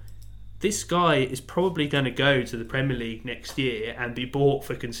 Now, this guy is probably going to go to the Premier League next year and be bought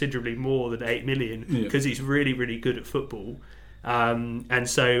for considerably more than 8 million because he's really, really good at football. And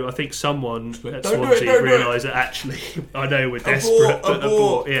so I think someone at Swansea realised that actually, I know we're desperate, but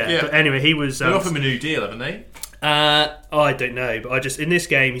abort. Yeah. But anyway, he was... They offered him a new deal, haven't they? I don't know, but in this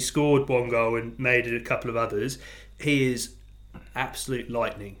game he scored one goal and made a couple of others. He is absolute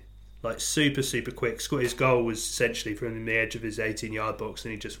lightning, like super, super quick. His goal was essentially from the edge of his 18-yard box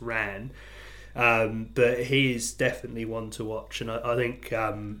and he just ran. But he is definitely one to watch, and I think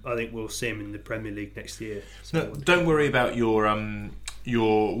we'll see him in the Premier League next year. So no, don't worry about your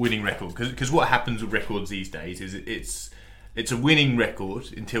winning record, because what happens with records these days is it's a winning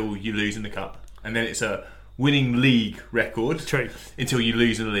record until you lose in the cup, and then it's a winning league record until you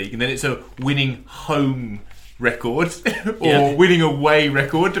lose in the league, and then it's a winning home record or winning away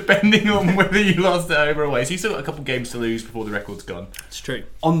record, depending on whether you lost it over or away. So you've still got a couple of games to lose before the record's gone. It's true.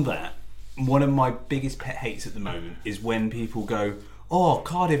 On that, one of my biggest pet hates at the moment is when people go, oh,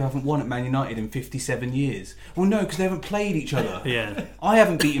 Cardiff haven't won at Man United in 57 years. Well, no, because they haven't played each other. Yeah. I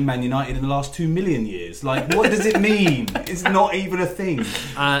haven't beaten Man United in the last 2 million years. Like, what does it mean? It's not even a thing.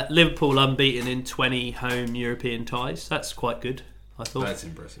 Liverpool unbeaten in 20 home European ties. That's quite good, I thought. That's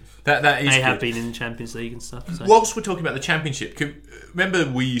impressive. That is They good. have been in the Champions League and stuff. So. Whilst we're talking about the Championship, remember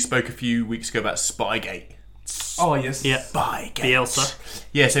we spoke a few weeks ago about Spygate? Oh, yes. Yeah. Spygate. Bielsa.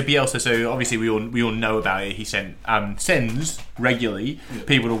 Yeah, so Bielsa. So obviously we all know about it. He sends regularly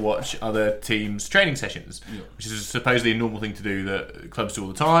people to watch other teams' training sessions, which is supposedly a normal thing to do that clubs do all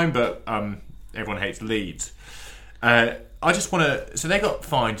the time. But everyone hates Leeds. I just want to. So they got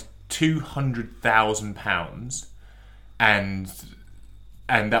fined £200,000, and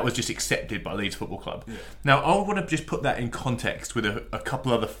that was just accepted by Leeds Football Club. Yeah. Now, I want to just put that in context with a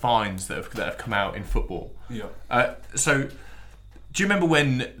couple other fines that have come out in football. Yeah. So, do you remember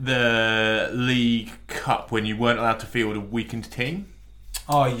when the League Cup, when you weren't allowed to field a weakened team?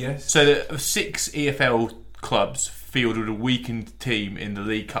 Oh, yes. So, the 6 EFL clubs fielded a weakened team in the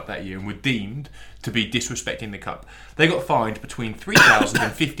League Cup that year and were deemed to be disrespecting the cup. They got fined between £3,000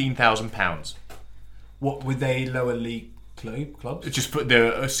 and £15,000. What, were they lower league clubs?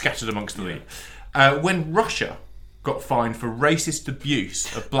 They're scattered amongst the league. When Russia got fined for racist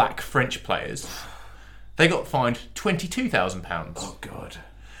abuse of black French players, they got fined £22,000. Oh, God.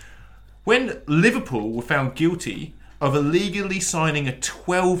 When Liverpool were found guilty of illegally signing a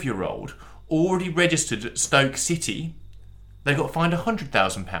 12-year-old already registered at Stoke City, they got fined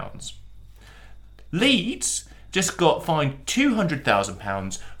 £100,000. Leeds just got fined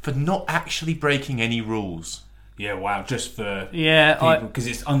 £200,000 for not actually breaking any rules. Yeah, wow, just for people, because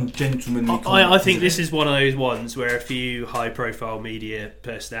it's ungentlemanly. I think this is one of those ones where a few high-profile media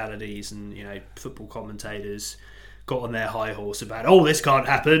personalities and football commentators got on their high horse about, this can't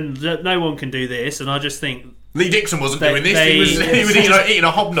happen, no one can do this, and I just think Lee Dixon wasn't doing this. He was eating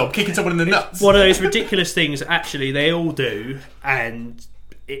a hobnob, kicking someone in the nuts. One of those ridiculous things. Actually, they all do, and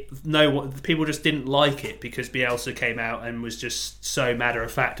people just didn't like it because Bielsa came out and was just so matter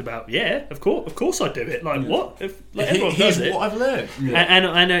of fact about. Yeah, of course I do it. Like what? Everyone does it. What I've learned.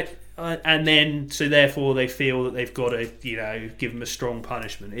 Yeah. And then so therefore they feel that they've got to give them a strong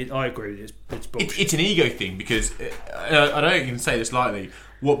punishment. I agree with it's bullshit. It's an ego thing because I don't even say this lightly.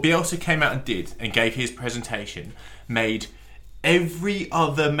 What Bielsa came out and did and gave his presentation made every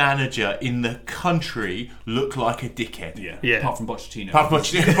other manager in the country look like a dickhead. Yeah. Apart from Pochettino.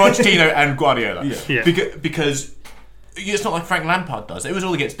 Pochettino and Guardiola. Yeah. Because it's not like Frank Lampard does. It was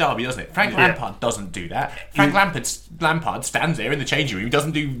all against Derby, doesn't it? Frank Lampard doesn't do that. Frank Lampard stands there in the changing room. He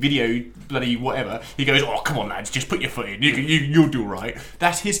doesn't do video bloody whatever. He goes, come on lads, just put your foot in. You'll do all right.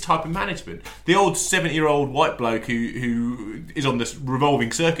 That's his type of management. The old 70-year-old white bloke who is on this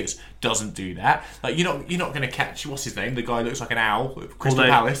revolving circus doesn't do that. Like you're not going to catch, what's his name? The guy who looks like an owl at Crystal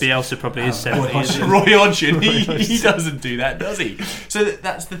Palace. Bielsa probably is 70. Roy Hodgson. He doesn't do that, does he? So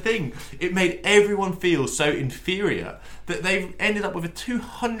that's the thing. It made everyone feel so inferior that they've ended up with a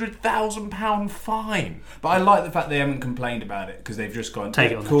 £200,000 fine. But I like the fact they haven't complained about it because they've just gone,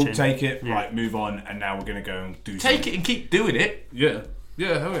 take it on cool, the chin. take it, right, move on, and now we're going to go and do something. Take it and keep doing it. Yeah,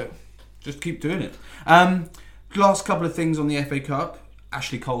 hell yeah. Just keep doing it. Last couple of things on the FA Cup.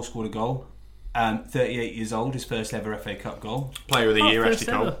 Ashley Cole scored a goal. 38 years old, his first ever FA Cup goal. Player of the year, Ashley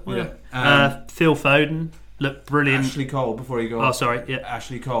Cole. Yeah. Phil Foden looked brilliant. Ashley Cole, before you go on. Oh, sorry. Yeah.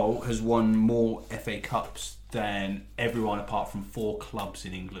 Ashley Cole has won more FA Cups than everyone apart from 4 clubs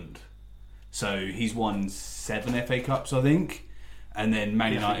in England. So he's won 7 FA Cups, I think. And then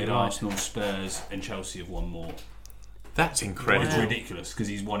Man United, Arsenal, Spurs and Chelsea have won more. That's incredible. It's ridiculous because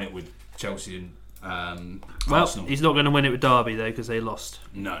he's won it with Chelsea and Well, Arsenal. he's not going to win it with Derby though because they lost.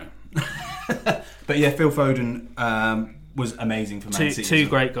 No. But yeah, Phil Foden was amazing for Man City. Two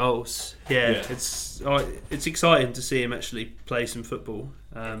great goals. Yeah. Yeah. It's exciting to see him actually play some football,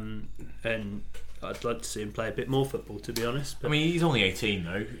 and I'd like to see him play a bit more football, to be honest. But I mean, he's only 18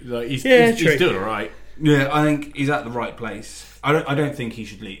 though. Like, he's true. doing all right. Yeah, I think he's at the right place. I don't think he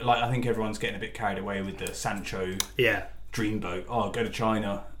should leave. Like, I think everyone's getting a bit carried away with the Sancho dreamboat. Oh, go to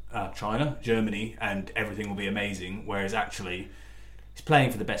Germany, and everything will be amazing. Whereas actually, he's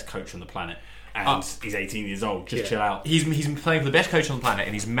playing for the best coach on the planet, and he's 18 years old. Just chill out. He's been playing for the best coach on the planet,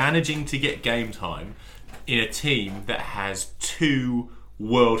 and he's managing to get game time in a team that has 2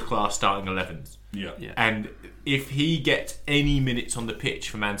 world-class starting 11s. Yeah. And if he gets any minutes on the pitch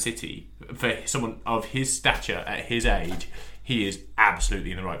for Man City, for someone of his stature at his age, he is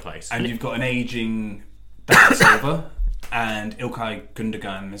absolutely in the right place. And you've got an ageing David Silva, and Ilkay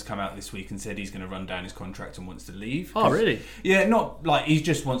Gundogan has come out this week and said he's going to run down his contract and wants to leave. Oh, really? Yeah, not like he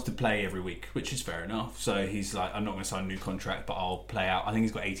just wants to play every week, which is fair enough. So he's like, I'm not going to sign a new contract, but I'll play out. I think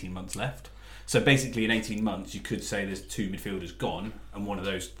he's got 18 months left. So basically, in 18 months, you could say there's 2 midfielders gone, and one of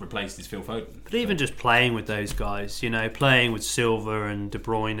those replaced is Phil Foden. But even just playing with those guys, playing with Silva and De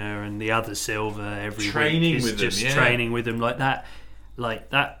Bruyne and the other Silva every training week, with them, training with them like that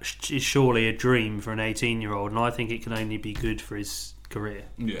is surely a dream for an 18-year-old, and I think it can only be good for his career.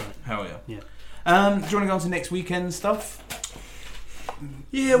 Yeah, hell yeah. Yeah. Do you want to go on to next weekend stuff?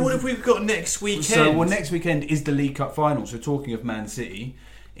 Yeah, what have we got next weekend? So, next weekend is the League Cup final. So, talking of Man City,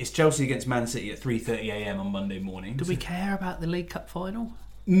 it's Chelsea against Man City at 3:30am on Monday morning. Do we care about the League Cup final?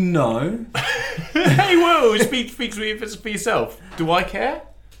 No. Hey, whoa! Speak for yourself. Do I care?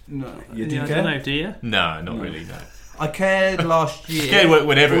 No. I don't know. Do you? No, not really. No. I cared last year. Cared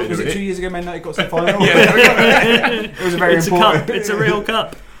whenever was it 2 years ago? Man United got to the final. It was a very important. It's a real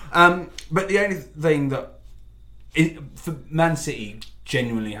cup. But the only thing that for Man City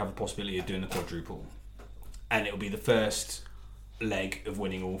genuinely have a possibility of doing the quadruple, and it'll be the first leg of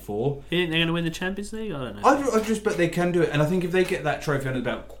winning all 4. You think they're going to win the Champions League? I don't know. I just bet they can do it, and I think if they get that trophy under the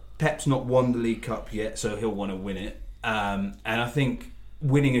belt, Pep's not won the League Cup yet, so he'll want to win it. And I think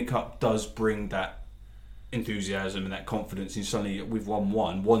winning a cup does bring that enthusiasm and that confidence. And suddenly we've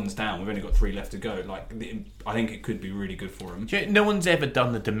won one's down. We've only got 3 left to go. I think it could be really good for them. No one's ever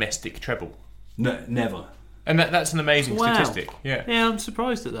done the domestic treble. No, never. And that's an amazing statistic. Yeah, I'm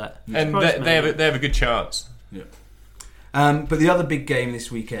surprised at that. And they have a good chance. Yeah. But the other big game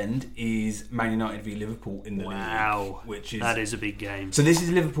this weekend is Man United v Liverpool in the league. That is a big game. So this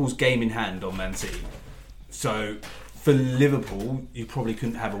is Liverpool's game in hand on Man City. So for Liverpool, you probably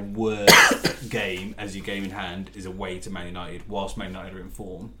couldn't have a worse game as your game in hand is away to Man United whilst Man United are in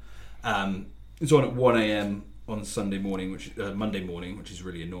form. It's on at 1 a.m. on Monday morning, which is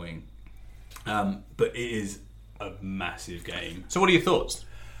really annoying. But it is a massive game. So what are your thoughts?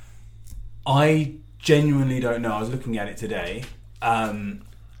 I genuinely don't know. I was looking at it today. Man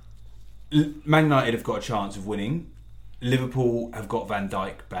United have got a chance of winning. Liverpool have got Van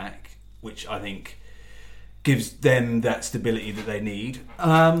Dijk back, which I think gives them that stability that they need.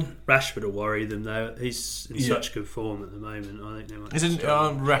 Rashford will worry them though. He's in such good form at the moment. I think they might. Isn't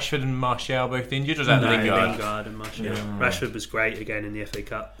Rashford and Martial both injured, or is that Lingard and Martial? Yeah. Rashford was great again in the FA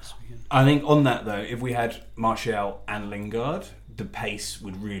Cup this weekend. I think on that though, if we had Martial and Lingard, the pace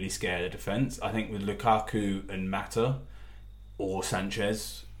would really scare the defence. I think with Lukaku and Mata or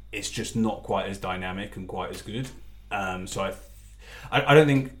Sanchez, it's just not quite as dynamic and quite as good. So I don't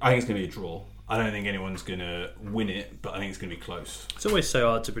think. I think it's going to be a draw. I don't think anyone's going to win it, but I think it's going to be close. It's always so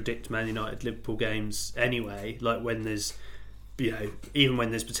hard to predict Man United Liverpool games anyway, like when there's, even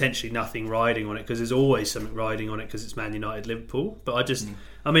when there's potentially nothing riding on it, because there's always something riding on it because it's Man United Liverpool. But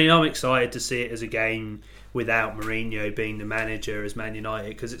I'm excited to see it as a game without Mourinho being the manager as Man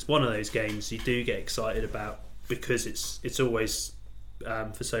United, because it's one of those games you do get excited about because it's always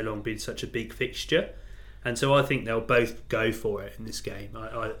for so long been such a big fixture. And so I think they'll both go for it in this game.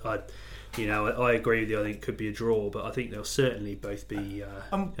 I agree with you. I think it could be a draw, but I think they'll certainly both be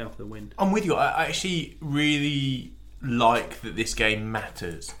for the win. I'm with you. I actually really like that this game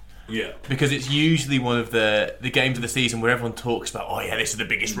matters. Yeah. Because it's usually one of the games of the season where everyone talks about, this is the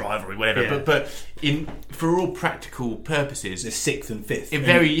biggest rivalry, whatever. Yeah. But for all practical purposes, the 6th and 5th.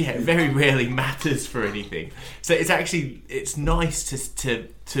 It very rarely matters for anything. So it's nice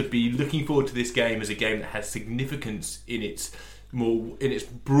to be looking forward to this game as a game that has significance in its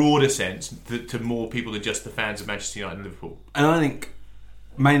broader sense to more people than just the fans of Manchester United and Liverpool. And I think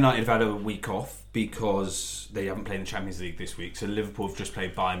Man United have had a week off because they haven't played in the Champions League this week. So Liverpool have just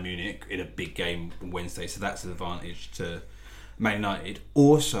played Bayern Munich in a big game on Wednesday, so that's an advantage to Man United.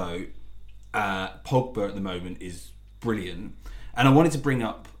 Also, Pogba at the moment is brilliant. And I wanted to bring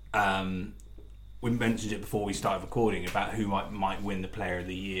up, we mentioned it before we started recording, about who might win the Player of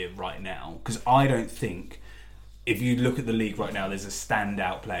the Year right now. Because I don't think, if you look at the league right now, there's a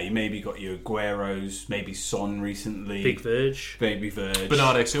standout player. You maybe got your Agueros, maybe Son recently. Baby Verge.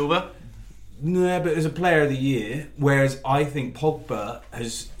 Bernardo Silva. No, but as a Player of the Year, whereas I think Pogba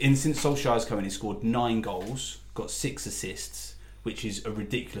has, since Solskjaer's come in, he scored 9 goals, got 6 assists, which is a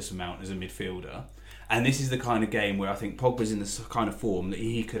ridiculous amount as a midfielder. And this is the kind of game where I think Pogba's in this kind of form that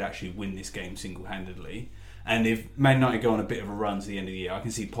he could actually win this game single-handedly. And if Man United go on a bit of a run to the end of the year, I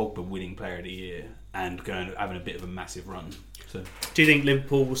can see Pogba winning Player of the Year and having a bit of a massive run. So, do you think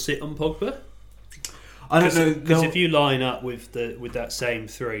Liverpool will sit on Pogba? I don't know, because if you line up with that same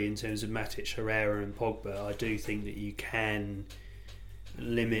 3 in terms of Matic, Herrera, and Pogba, I do think that you can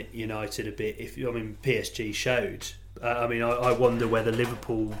limit United a bit. PSG showed. I wonder whether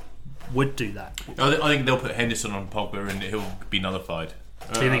Liverpool would do that. I think they'll put Henderson on Pogba and he'll be nullified.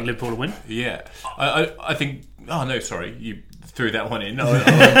 Do you think Liverpool will win? Yeah, I think. Oh no, sorry, you threw that one in.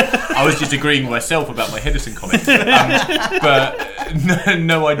 I was just agreeing with myself about my Henderson comment. But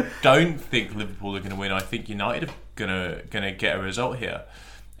no, I don't think Liverpool are going to win. I think United are going to get a result here,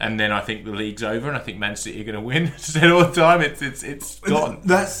 and then I think the league's over, and I think Man City are going to win. I said all the time, it's gone.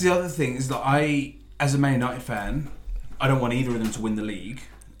 That's the other thing, is that I, as a Man United fan, I don't want either of them to win the league,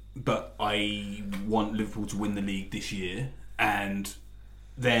 but I want Liverpool to win the league this year, and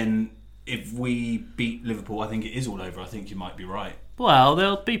then if we beat Liverpool, I think it is all over. I think you might be right. Well,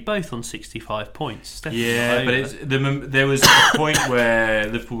 they'll be both on 65 points. Yeah, but there was a point where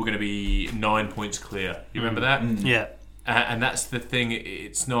Liverpool were going to be 9 points clear. You remember that? Yeah. And that's the thing.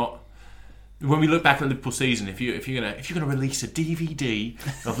 It's not. When we look back at the Liverpool season, if you're gonna release a DVD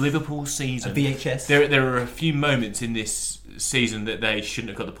of Liverpool's season, a VHS, there are a few moments in this season that they shouldn't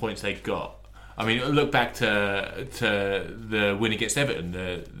have got the points they got. I mean, look back to the win against Everton,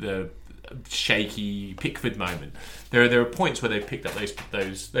 the shaky Pickford moment. There are points where they've picked up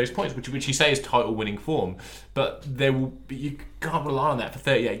those points, which you say is title-winning form, but you can't rely on that for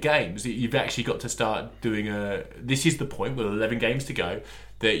 38 games. You've actually got to start doing this is the point with 11 games to go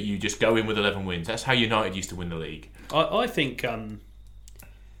that you just go in with 11 wins. That's how United used to win the league. I think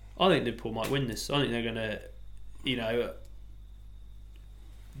Liverpool might win this. I think they're going to,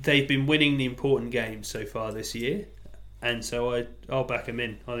 they've been winning the important games so far this year, and so I'll back them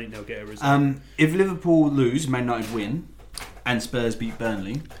in. I think they'll get a result. If Liverpool lose, Man United win, and Spurs beat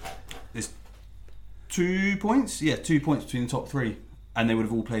Burnley, there's 2 points. Yeah, 2 points between the top three, and they would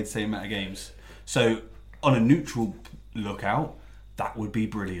have all played the same amount of games. So on a neutral lookout, that would be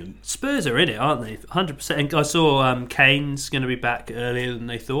brilliant. Spurs are in it, aren't they? 100%. And I saw Kane's going to be back earlier than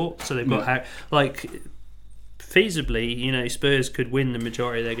they thought, so they've got feasibly, Spurs could win the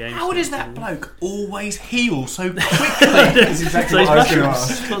majority of their games. How does that bloke always heal so quickly? That's exactly what I was going to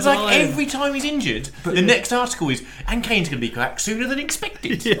ask. It's like every time he's injured, the next article is, and Kane's going to be back sooner than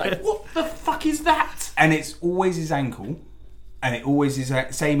expected. Yeah. Like, what the fuck is that? And it's always his ankle, and it always is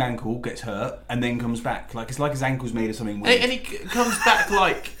that same ankle gets hurt and then comes back. Like it's like his ankle's made of something weird. And he comes back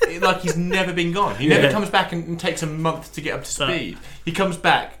like he's never been gone. He never comes back and takes a month to get up to speed. He comes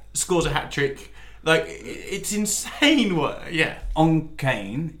back, scores a hat-trick. Like, it's insane. On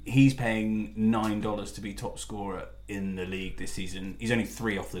Kane, he's paying $9 to be top scorer in the league this season. He's only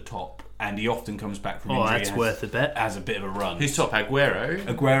 3 off the top, and he often comes back from injury. That's worth a bet. As a bit of a run. Who's top?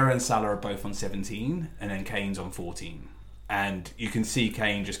 Aguero and Salah are both on 17, and then Kane's on 14. And you can see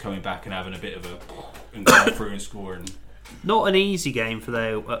Kane just coming back and having a bit of and going through and scoring. Not an easy game for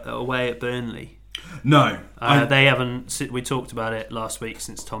their away at Burnley. No, they haven't. We talked about it last week.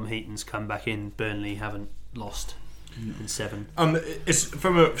 Since Tom Heaton's come back in, Burnley haven't lost in 7. It's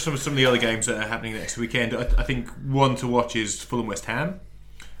from some of the other games that are happening next weekend. I think one to watch is Fulham West Ham.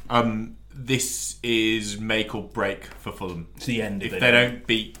 This is make or break for Fulham. It's the end. If they don't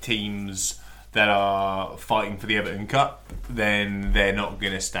beat teams that are fighting for the Everton Cup, then they're not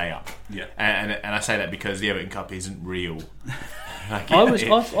going to stay up. Yeah, and I say that because the Everton Cup isn't real. I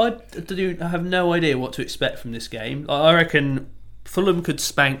have no idea what to expect from this game. I reckon Fulham could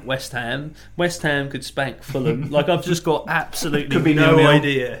spank West Ham. West Ham could spank Fulham. I've just got absolutely no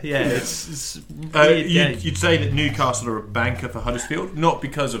idea. Yeah, it's you'd say that Newcastle are a banker for Huddersfield, not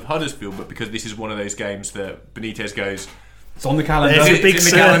because of Huddersfield, but because this is one of those games that Benitez goes, it's on the calendar. There's a big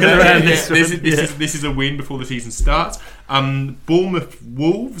circle around this. This is a win before the season starts. Bournemouth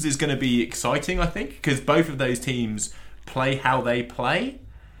Wolves is going to be exciting, I think, because both of those teams play how they play.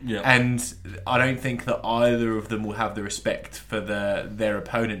 Yeah. And I don't think that either of them will have the respect for their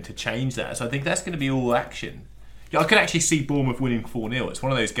opponent to change that. So I think that's going to be all action. I could actually see Bournemouth winning 4-0. It's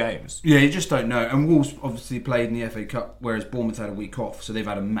one of those games. Yeah, you just don't know. And Wolves obviously played in the FA Cup, whereas Bournemouth had a week off, so they've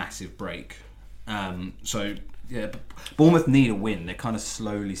had a massive break. Bournemouth need a win. They're kind of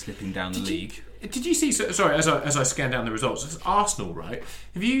slowly slipping down the league. Did you see? Sorry, as I scanned down the results, it's Arsenal, right?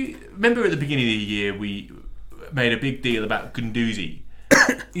 Have you remember at the beginning of the year we made a big deal about Guendouzi?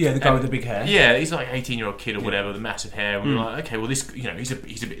 Yeah, the guy with the big hair. Yeah, he's like 18-year-old kid or whatever, with the massive hair. And we were like, okay, well, this,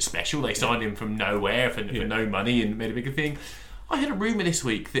 he's a bit special. They signed him from nowhere for no money and made a bigger thing. I heard a rumour this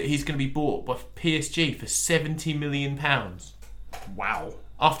week that he's going to be bought by PSG for £70 million. Wow!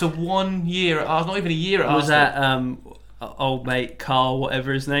 After 1 year at Arsenal, not even a year at Arsenal. Was that old mate Carl,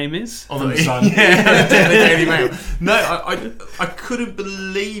 whatever his name is? On the Sun. Yeah, the Daily Mail. No, I couldn't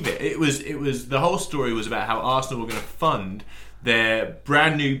believe it. It was the whole story was about how Arsenal were going to fund their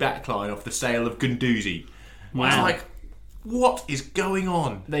brand new backline off the sale of Guendouzi. Wow. I was like, what is going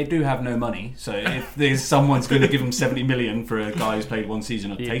on? They do have no money, so if there's someone's going to give them 70 million for a guy who's played one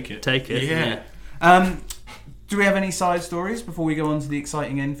season, I'd take it. Take it. Yeah. Do we have any side stories before we go on to the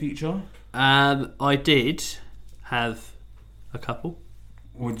exciting end feature? I did have a couple.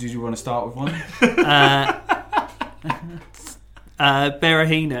 Or did you want to start with one?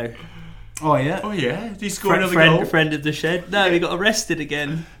 Berahino. Oh yeah. Did he score another goal? Friend of the shed. No, he got arrested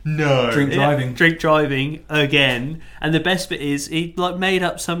again. No. Drink driving again. And the best bit is he made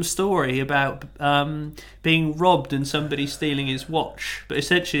up some story about being robbed and somebody stealing his watch. But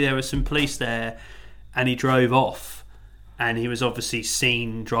essentially there were some police there, and he drove off, and he was obviously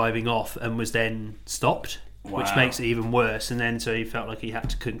seen driving off and was then stopped. Wow. Which makes it even worse. And then so he felt like he had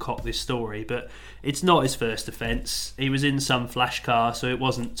to concoct this story, but it's not his first offence. He was in some flash car, so it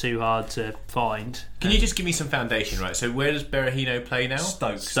wasn't too hard to find. Can you just give me some foundation, right? So where does Berahino play now?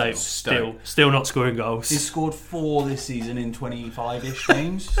 Stoke. Still not scoring goals. He's scored 4 this season in 25-ish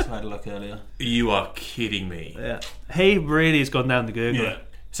games. I had a look earlier. You are kidding me. Yeah, he really has gone down the gurgler. Yeah.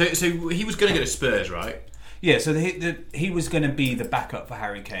 So he was going to go to Spurs, right? Yeah, so he was going to be the backup for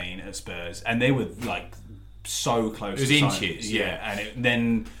Harry Kane at Spurs, and they were like so close. It was to inches, and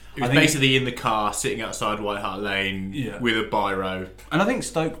then it was basically in the car, sitting outside White Hart Lane with a biro. And I think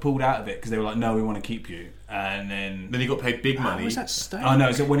Stoke pulled out of it because they were like, "No, we want to keep you." And then he got paid big money. Was that Stoke? Oh no,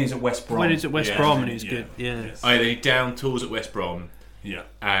 it's when he's at West Brom. When he's at West Brom and he was good. Yeah. Yes. Then he down tools at West Brom. Yeah.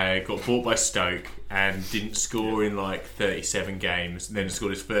 Got bought by Stoke and didn't score in like 37 games. And then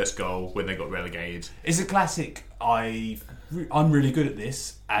scored his first goal when they got relegated. It's a classic. I'm really good at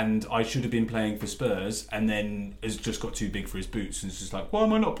this, and I should have been playing for Spurs, and then has just got too big for his boots, and it's just like, why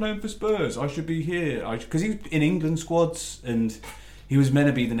am I not playing for Spurs? I should be here. Because he's in England squads, and he was meant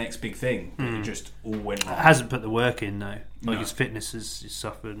to be the next big thing, but it just all went wrong. Hasn't put the work in though. No. His fitness has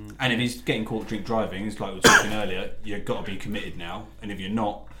suffered. And if he's getting caught drink driving, it's like we were talking earlier, you've got to be committed now, and if you're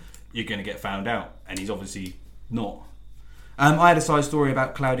not, you're going to get found out, and he's obviously not. I had a side story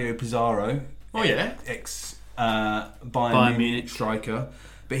about Claudio Pizarro. Oh yeah, Bayern Munich striker,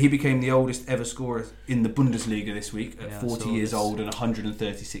 but he became the oldest ever scorer in the Bundesliga this week at 40 years old and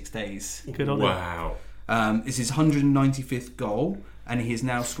 136 days. Good on him. Wow. It's his 195th goal, and he has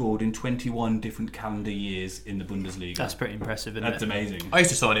now scored in 21 different calendar years in the Bundesliga. That's pretty impressive, isn't That's it? amazing. I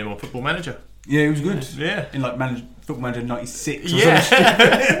used to sign him on Football Manager. Yeah, he was good. Yeah. In like Football Manager 96 or something.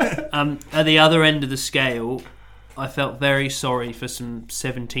 Yeah. At the other end of the scale, I felt very sorry for some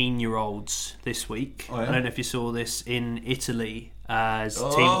 17-year-olds this week. Oh, yeah? I don't know if you saw this in Italy, as a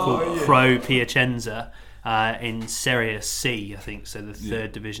team called Pro Piacenza in Serie C, I think, so the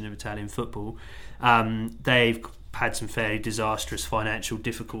third division of Italian football. They've had some fairly disastrous financial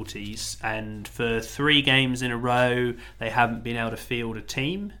difficulties, and for 3 games in a row they haven't been able to field a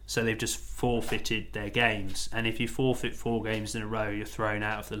team, so they've just forfeited their games. And if you forfeit 4 games in a row, you're thrown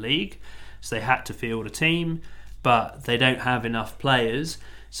out of the league. So they had to field a team, but they don't have enough players,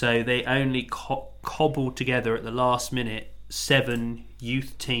 so they only cobbled together at the last minute 7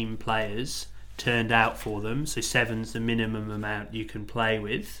 youth team players turned out for them. So 7's the minimum amount you can play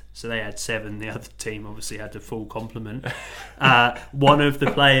with, so they had 7. The other team obviously had a full complement. One of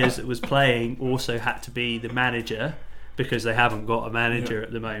the players that was playing also had to be the manager, because they haven't got a manager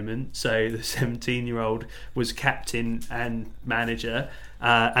at the moment. So the 17-year-old was captain and manager,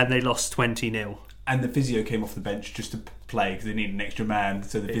 and they lost 20-0. And the physio came off the bench just to play because they needed an extra man,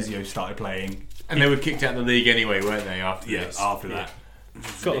 so the physio started playing. And they were kicked out of the league anyway, weren't they, after this? After that.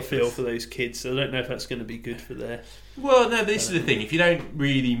 Got a feel for those kids, so I don't know if that's going to be good for their... Well, no, this is the thing. If you don't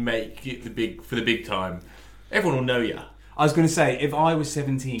really make it for the big time, everyone will know you. I was going to say, if I was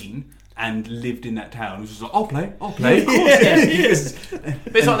 17 and lived in that town, it was just like, I'll play. Of course,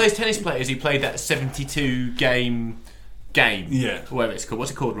 But it's like those tennis players who played that 72 game. Yeah. Whatever it's called.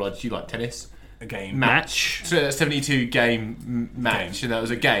 What's it called, Rod? Do you like tennis? A game. Match. So that 72 game match, and that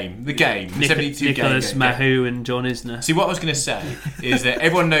was a game. The game. The 72 Nicholas game. Mahou and John Isner. See, what I was going to say is that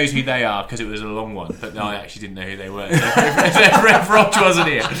everyone knows who they are because it was a long one, but no, I actually didn't know who they were. So if Rog wasn't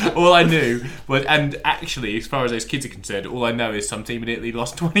here, all I knew was, and actually, as far as those kids are concerned, all I know is some team in Italy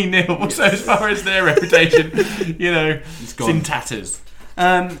lost 20-0. So as far as their reputation, it's in tatters.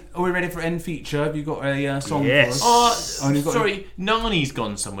 Are we ready for end feature? Have you got a song for us? Sorry, Nani's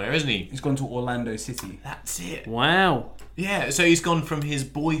gone somewhere, isn't he? He's gone to Orlando City. That's it. Wow. Yeah, so he's gone from his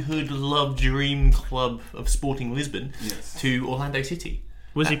boyhood love dream club of Sporting Lisbon to Orlando City.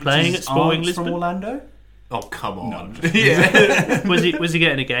 Was he playing at Sporting Lisbon? From Orlando? Oh, come on. No. Yeah. Was he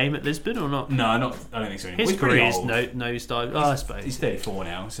getting a game at Lisbon or not? No, not. I don't think so. His career's nosedive. I suppose he's 34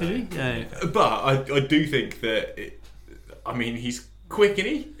 now. So. Is he? Yeah. But I do think that. He's quick, isn't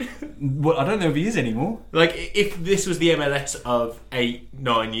he? Well, I don't know if he is anymore. Like, if this was the MLS of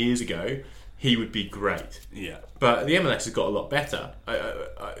 8-9 years ago, he would be great. Yeah. But the MLS has got a lot better.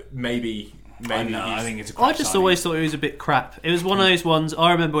 Maybe. I think it's a crap I just signing. always thought it was a bit crap. It was one of those ones.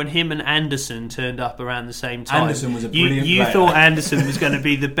 I remember when him and Anderson turned up around the same time. Anderson was a brilliant You player. thought Anderson was going to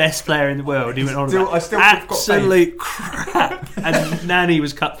be the best player in the world. He went on about absolute crap. And Nani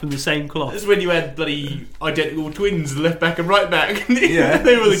was cut from the same cloth. That's when you had bloody identical twins, left back and right back. Yeah.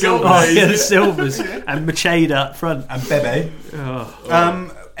 They were the gold The Silvers. And Macheda up front. And Bebe.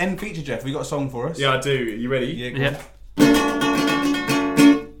 Oh. End feature, Jeff. We got a song for us? Yeah, I do. You ready? Yeah. Yep.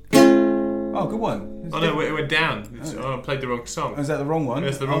 Oh, good one. Oh no, it went down. I played the wrong song. Is that the wrong one?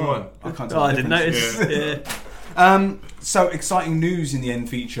 That's the wrong one. I can't tell Oh, the I didn't difference. notice. Yeah. So exciting news in the end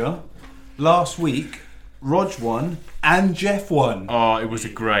feature. Last week, Rog won and Jeff won. Oh, it was a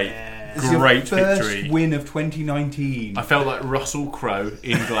great It's your first victory. win of 2019. I felt like Russell Crowe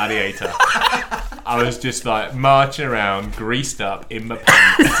in Gladiator. I was just like marching around, greased up in my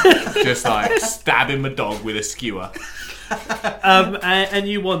pants, just like stabbing my dog with a skewer. And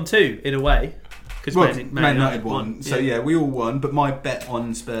you won too, in a way. Because Well, Man United won. So yeah, we all won. But my bet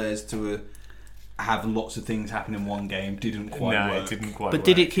on Spurs to have lots of things happen in one game didn't quite work. No, it didn't quite But work.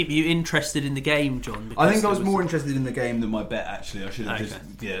 did it keep you interested in the game, John? I think I was more interested in the game than my bet, actually. I should have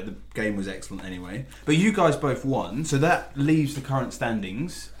Okay. the game was excellent anyway. But you guys both won, so that leaves the current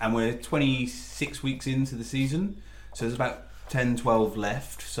standings, and we're 26 weeks into the season, so there's about 10, 12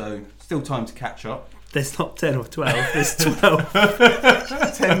 left, so still time to catch up. There's not 10 or 12, there's 12.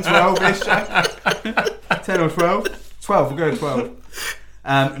 10, 12-ish. 10 or 12? 12, we'll go 12.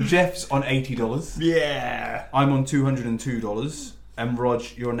 Jeff's on $80. Yeah. I'm on $202. And Rog,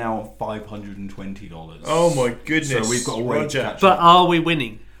 you're now on $520. Oh my goodness. So we've got a way to catch But up. are we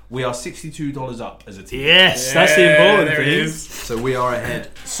winning? We are $62 up as a team. Yes, that's the important there it thing. is. So we are ahead.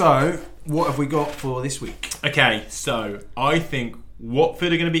 So, what have we got for this week? Okay, so I think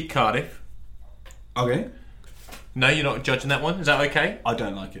Watford are going to beat Cardiff. Okay. No, you're not judging that one. Is that okay? I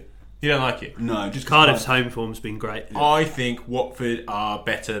don't like it. You don't like it? No, just 'cause Cardiff's home form's been great. I think Watford are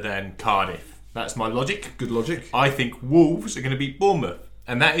better than Cardiff. That's my logic. Good logic. I think Wolves are going to beat Bournemouth.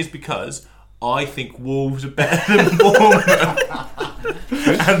 And that is because I think Wolves are better than Bournemouth.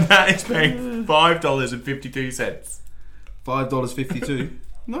 And that is paying $5.52. $5.52.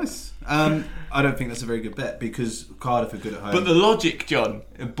 Nice. I don't think that's a very good bet because Cardiff are good at home. But the logic, John.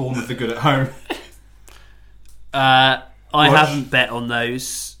 and Bournemouth are good at home. I Watch. haven't bet on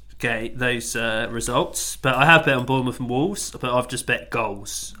those results, but I have bet on Bournemouth and Wolves. But I've just bet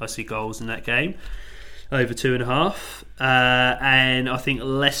goals. I see goals in that game over 2.5, and I think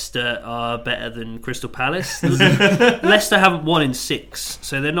Leicester are better than Crystal Palace. Leicester haven't won in 6,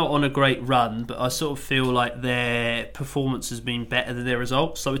 so they're not on a great run. But I sort of feel like their performance has been better than their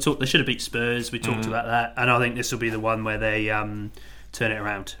results. So they should have beat Spurs. We talked about that, and I think this will be the one where they turn it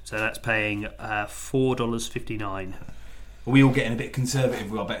around. So that's paying $4.59. We all getting a bit conservative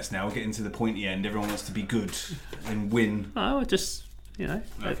with our bets now. We're getting to the pointy end. Everyone wants to be good and win. Oh, just,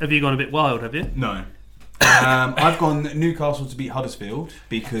 have you gone a bit wild, have you? No. I've gone Newcastle to beat Huddersfield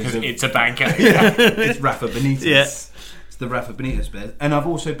because of, It's a banker. it's Rafa Benitez. Yeah. It's the Rafa Benitez bet. And I've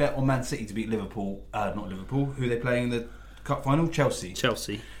also bet on Man City to beat Liverpool. Not Liverpool. Who are they playing in the cup final? Chelsea.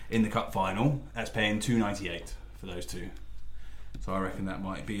 In the cup final. That's paying $2.98 for those two. So I reckon that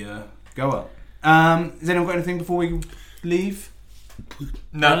might be a goer. Has anyone got anything before we leave?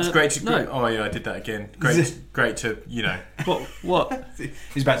 No, it's great to... no. Oh, yeah, I did that again. Great to, What?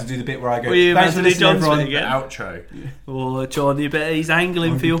 He's about to do the bit where I go, Were you thanks for about to do listening, John's everyone. bit again? outro. Oh, John, you bet he's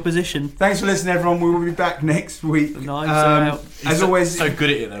angling for your position. Thanks for listening, everyone. We will be back next week. Knives are out. As always, So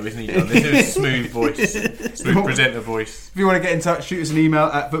good at it, though, isn't he, John? This is a smooth voice. Smooth presenter voice. if you want to get in touch, shoot us an email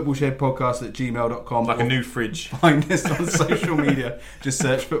at footballshedpodcast@gmail.com. Like a or new fridge. Find us on social media. Just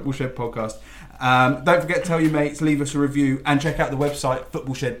search Football Shed Podcast. Don't forget to tell your mates, leave us a review, and check out the website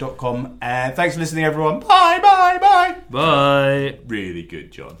footballshed.com. And thanks for listening, everyone. Bye, bye, bye. Bye. Really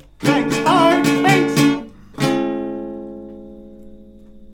good, John. Thanks, bye, thanks.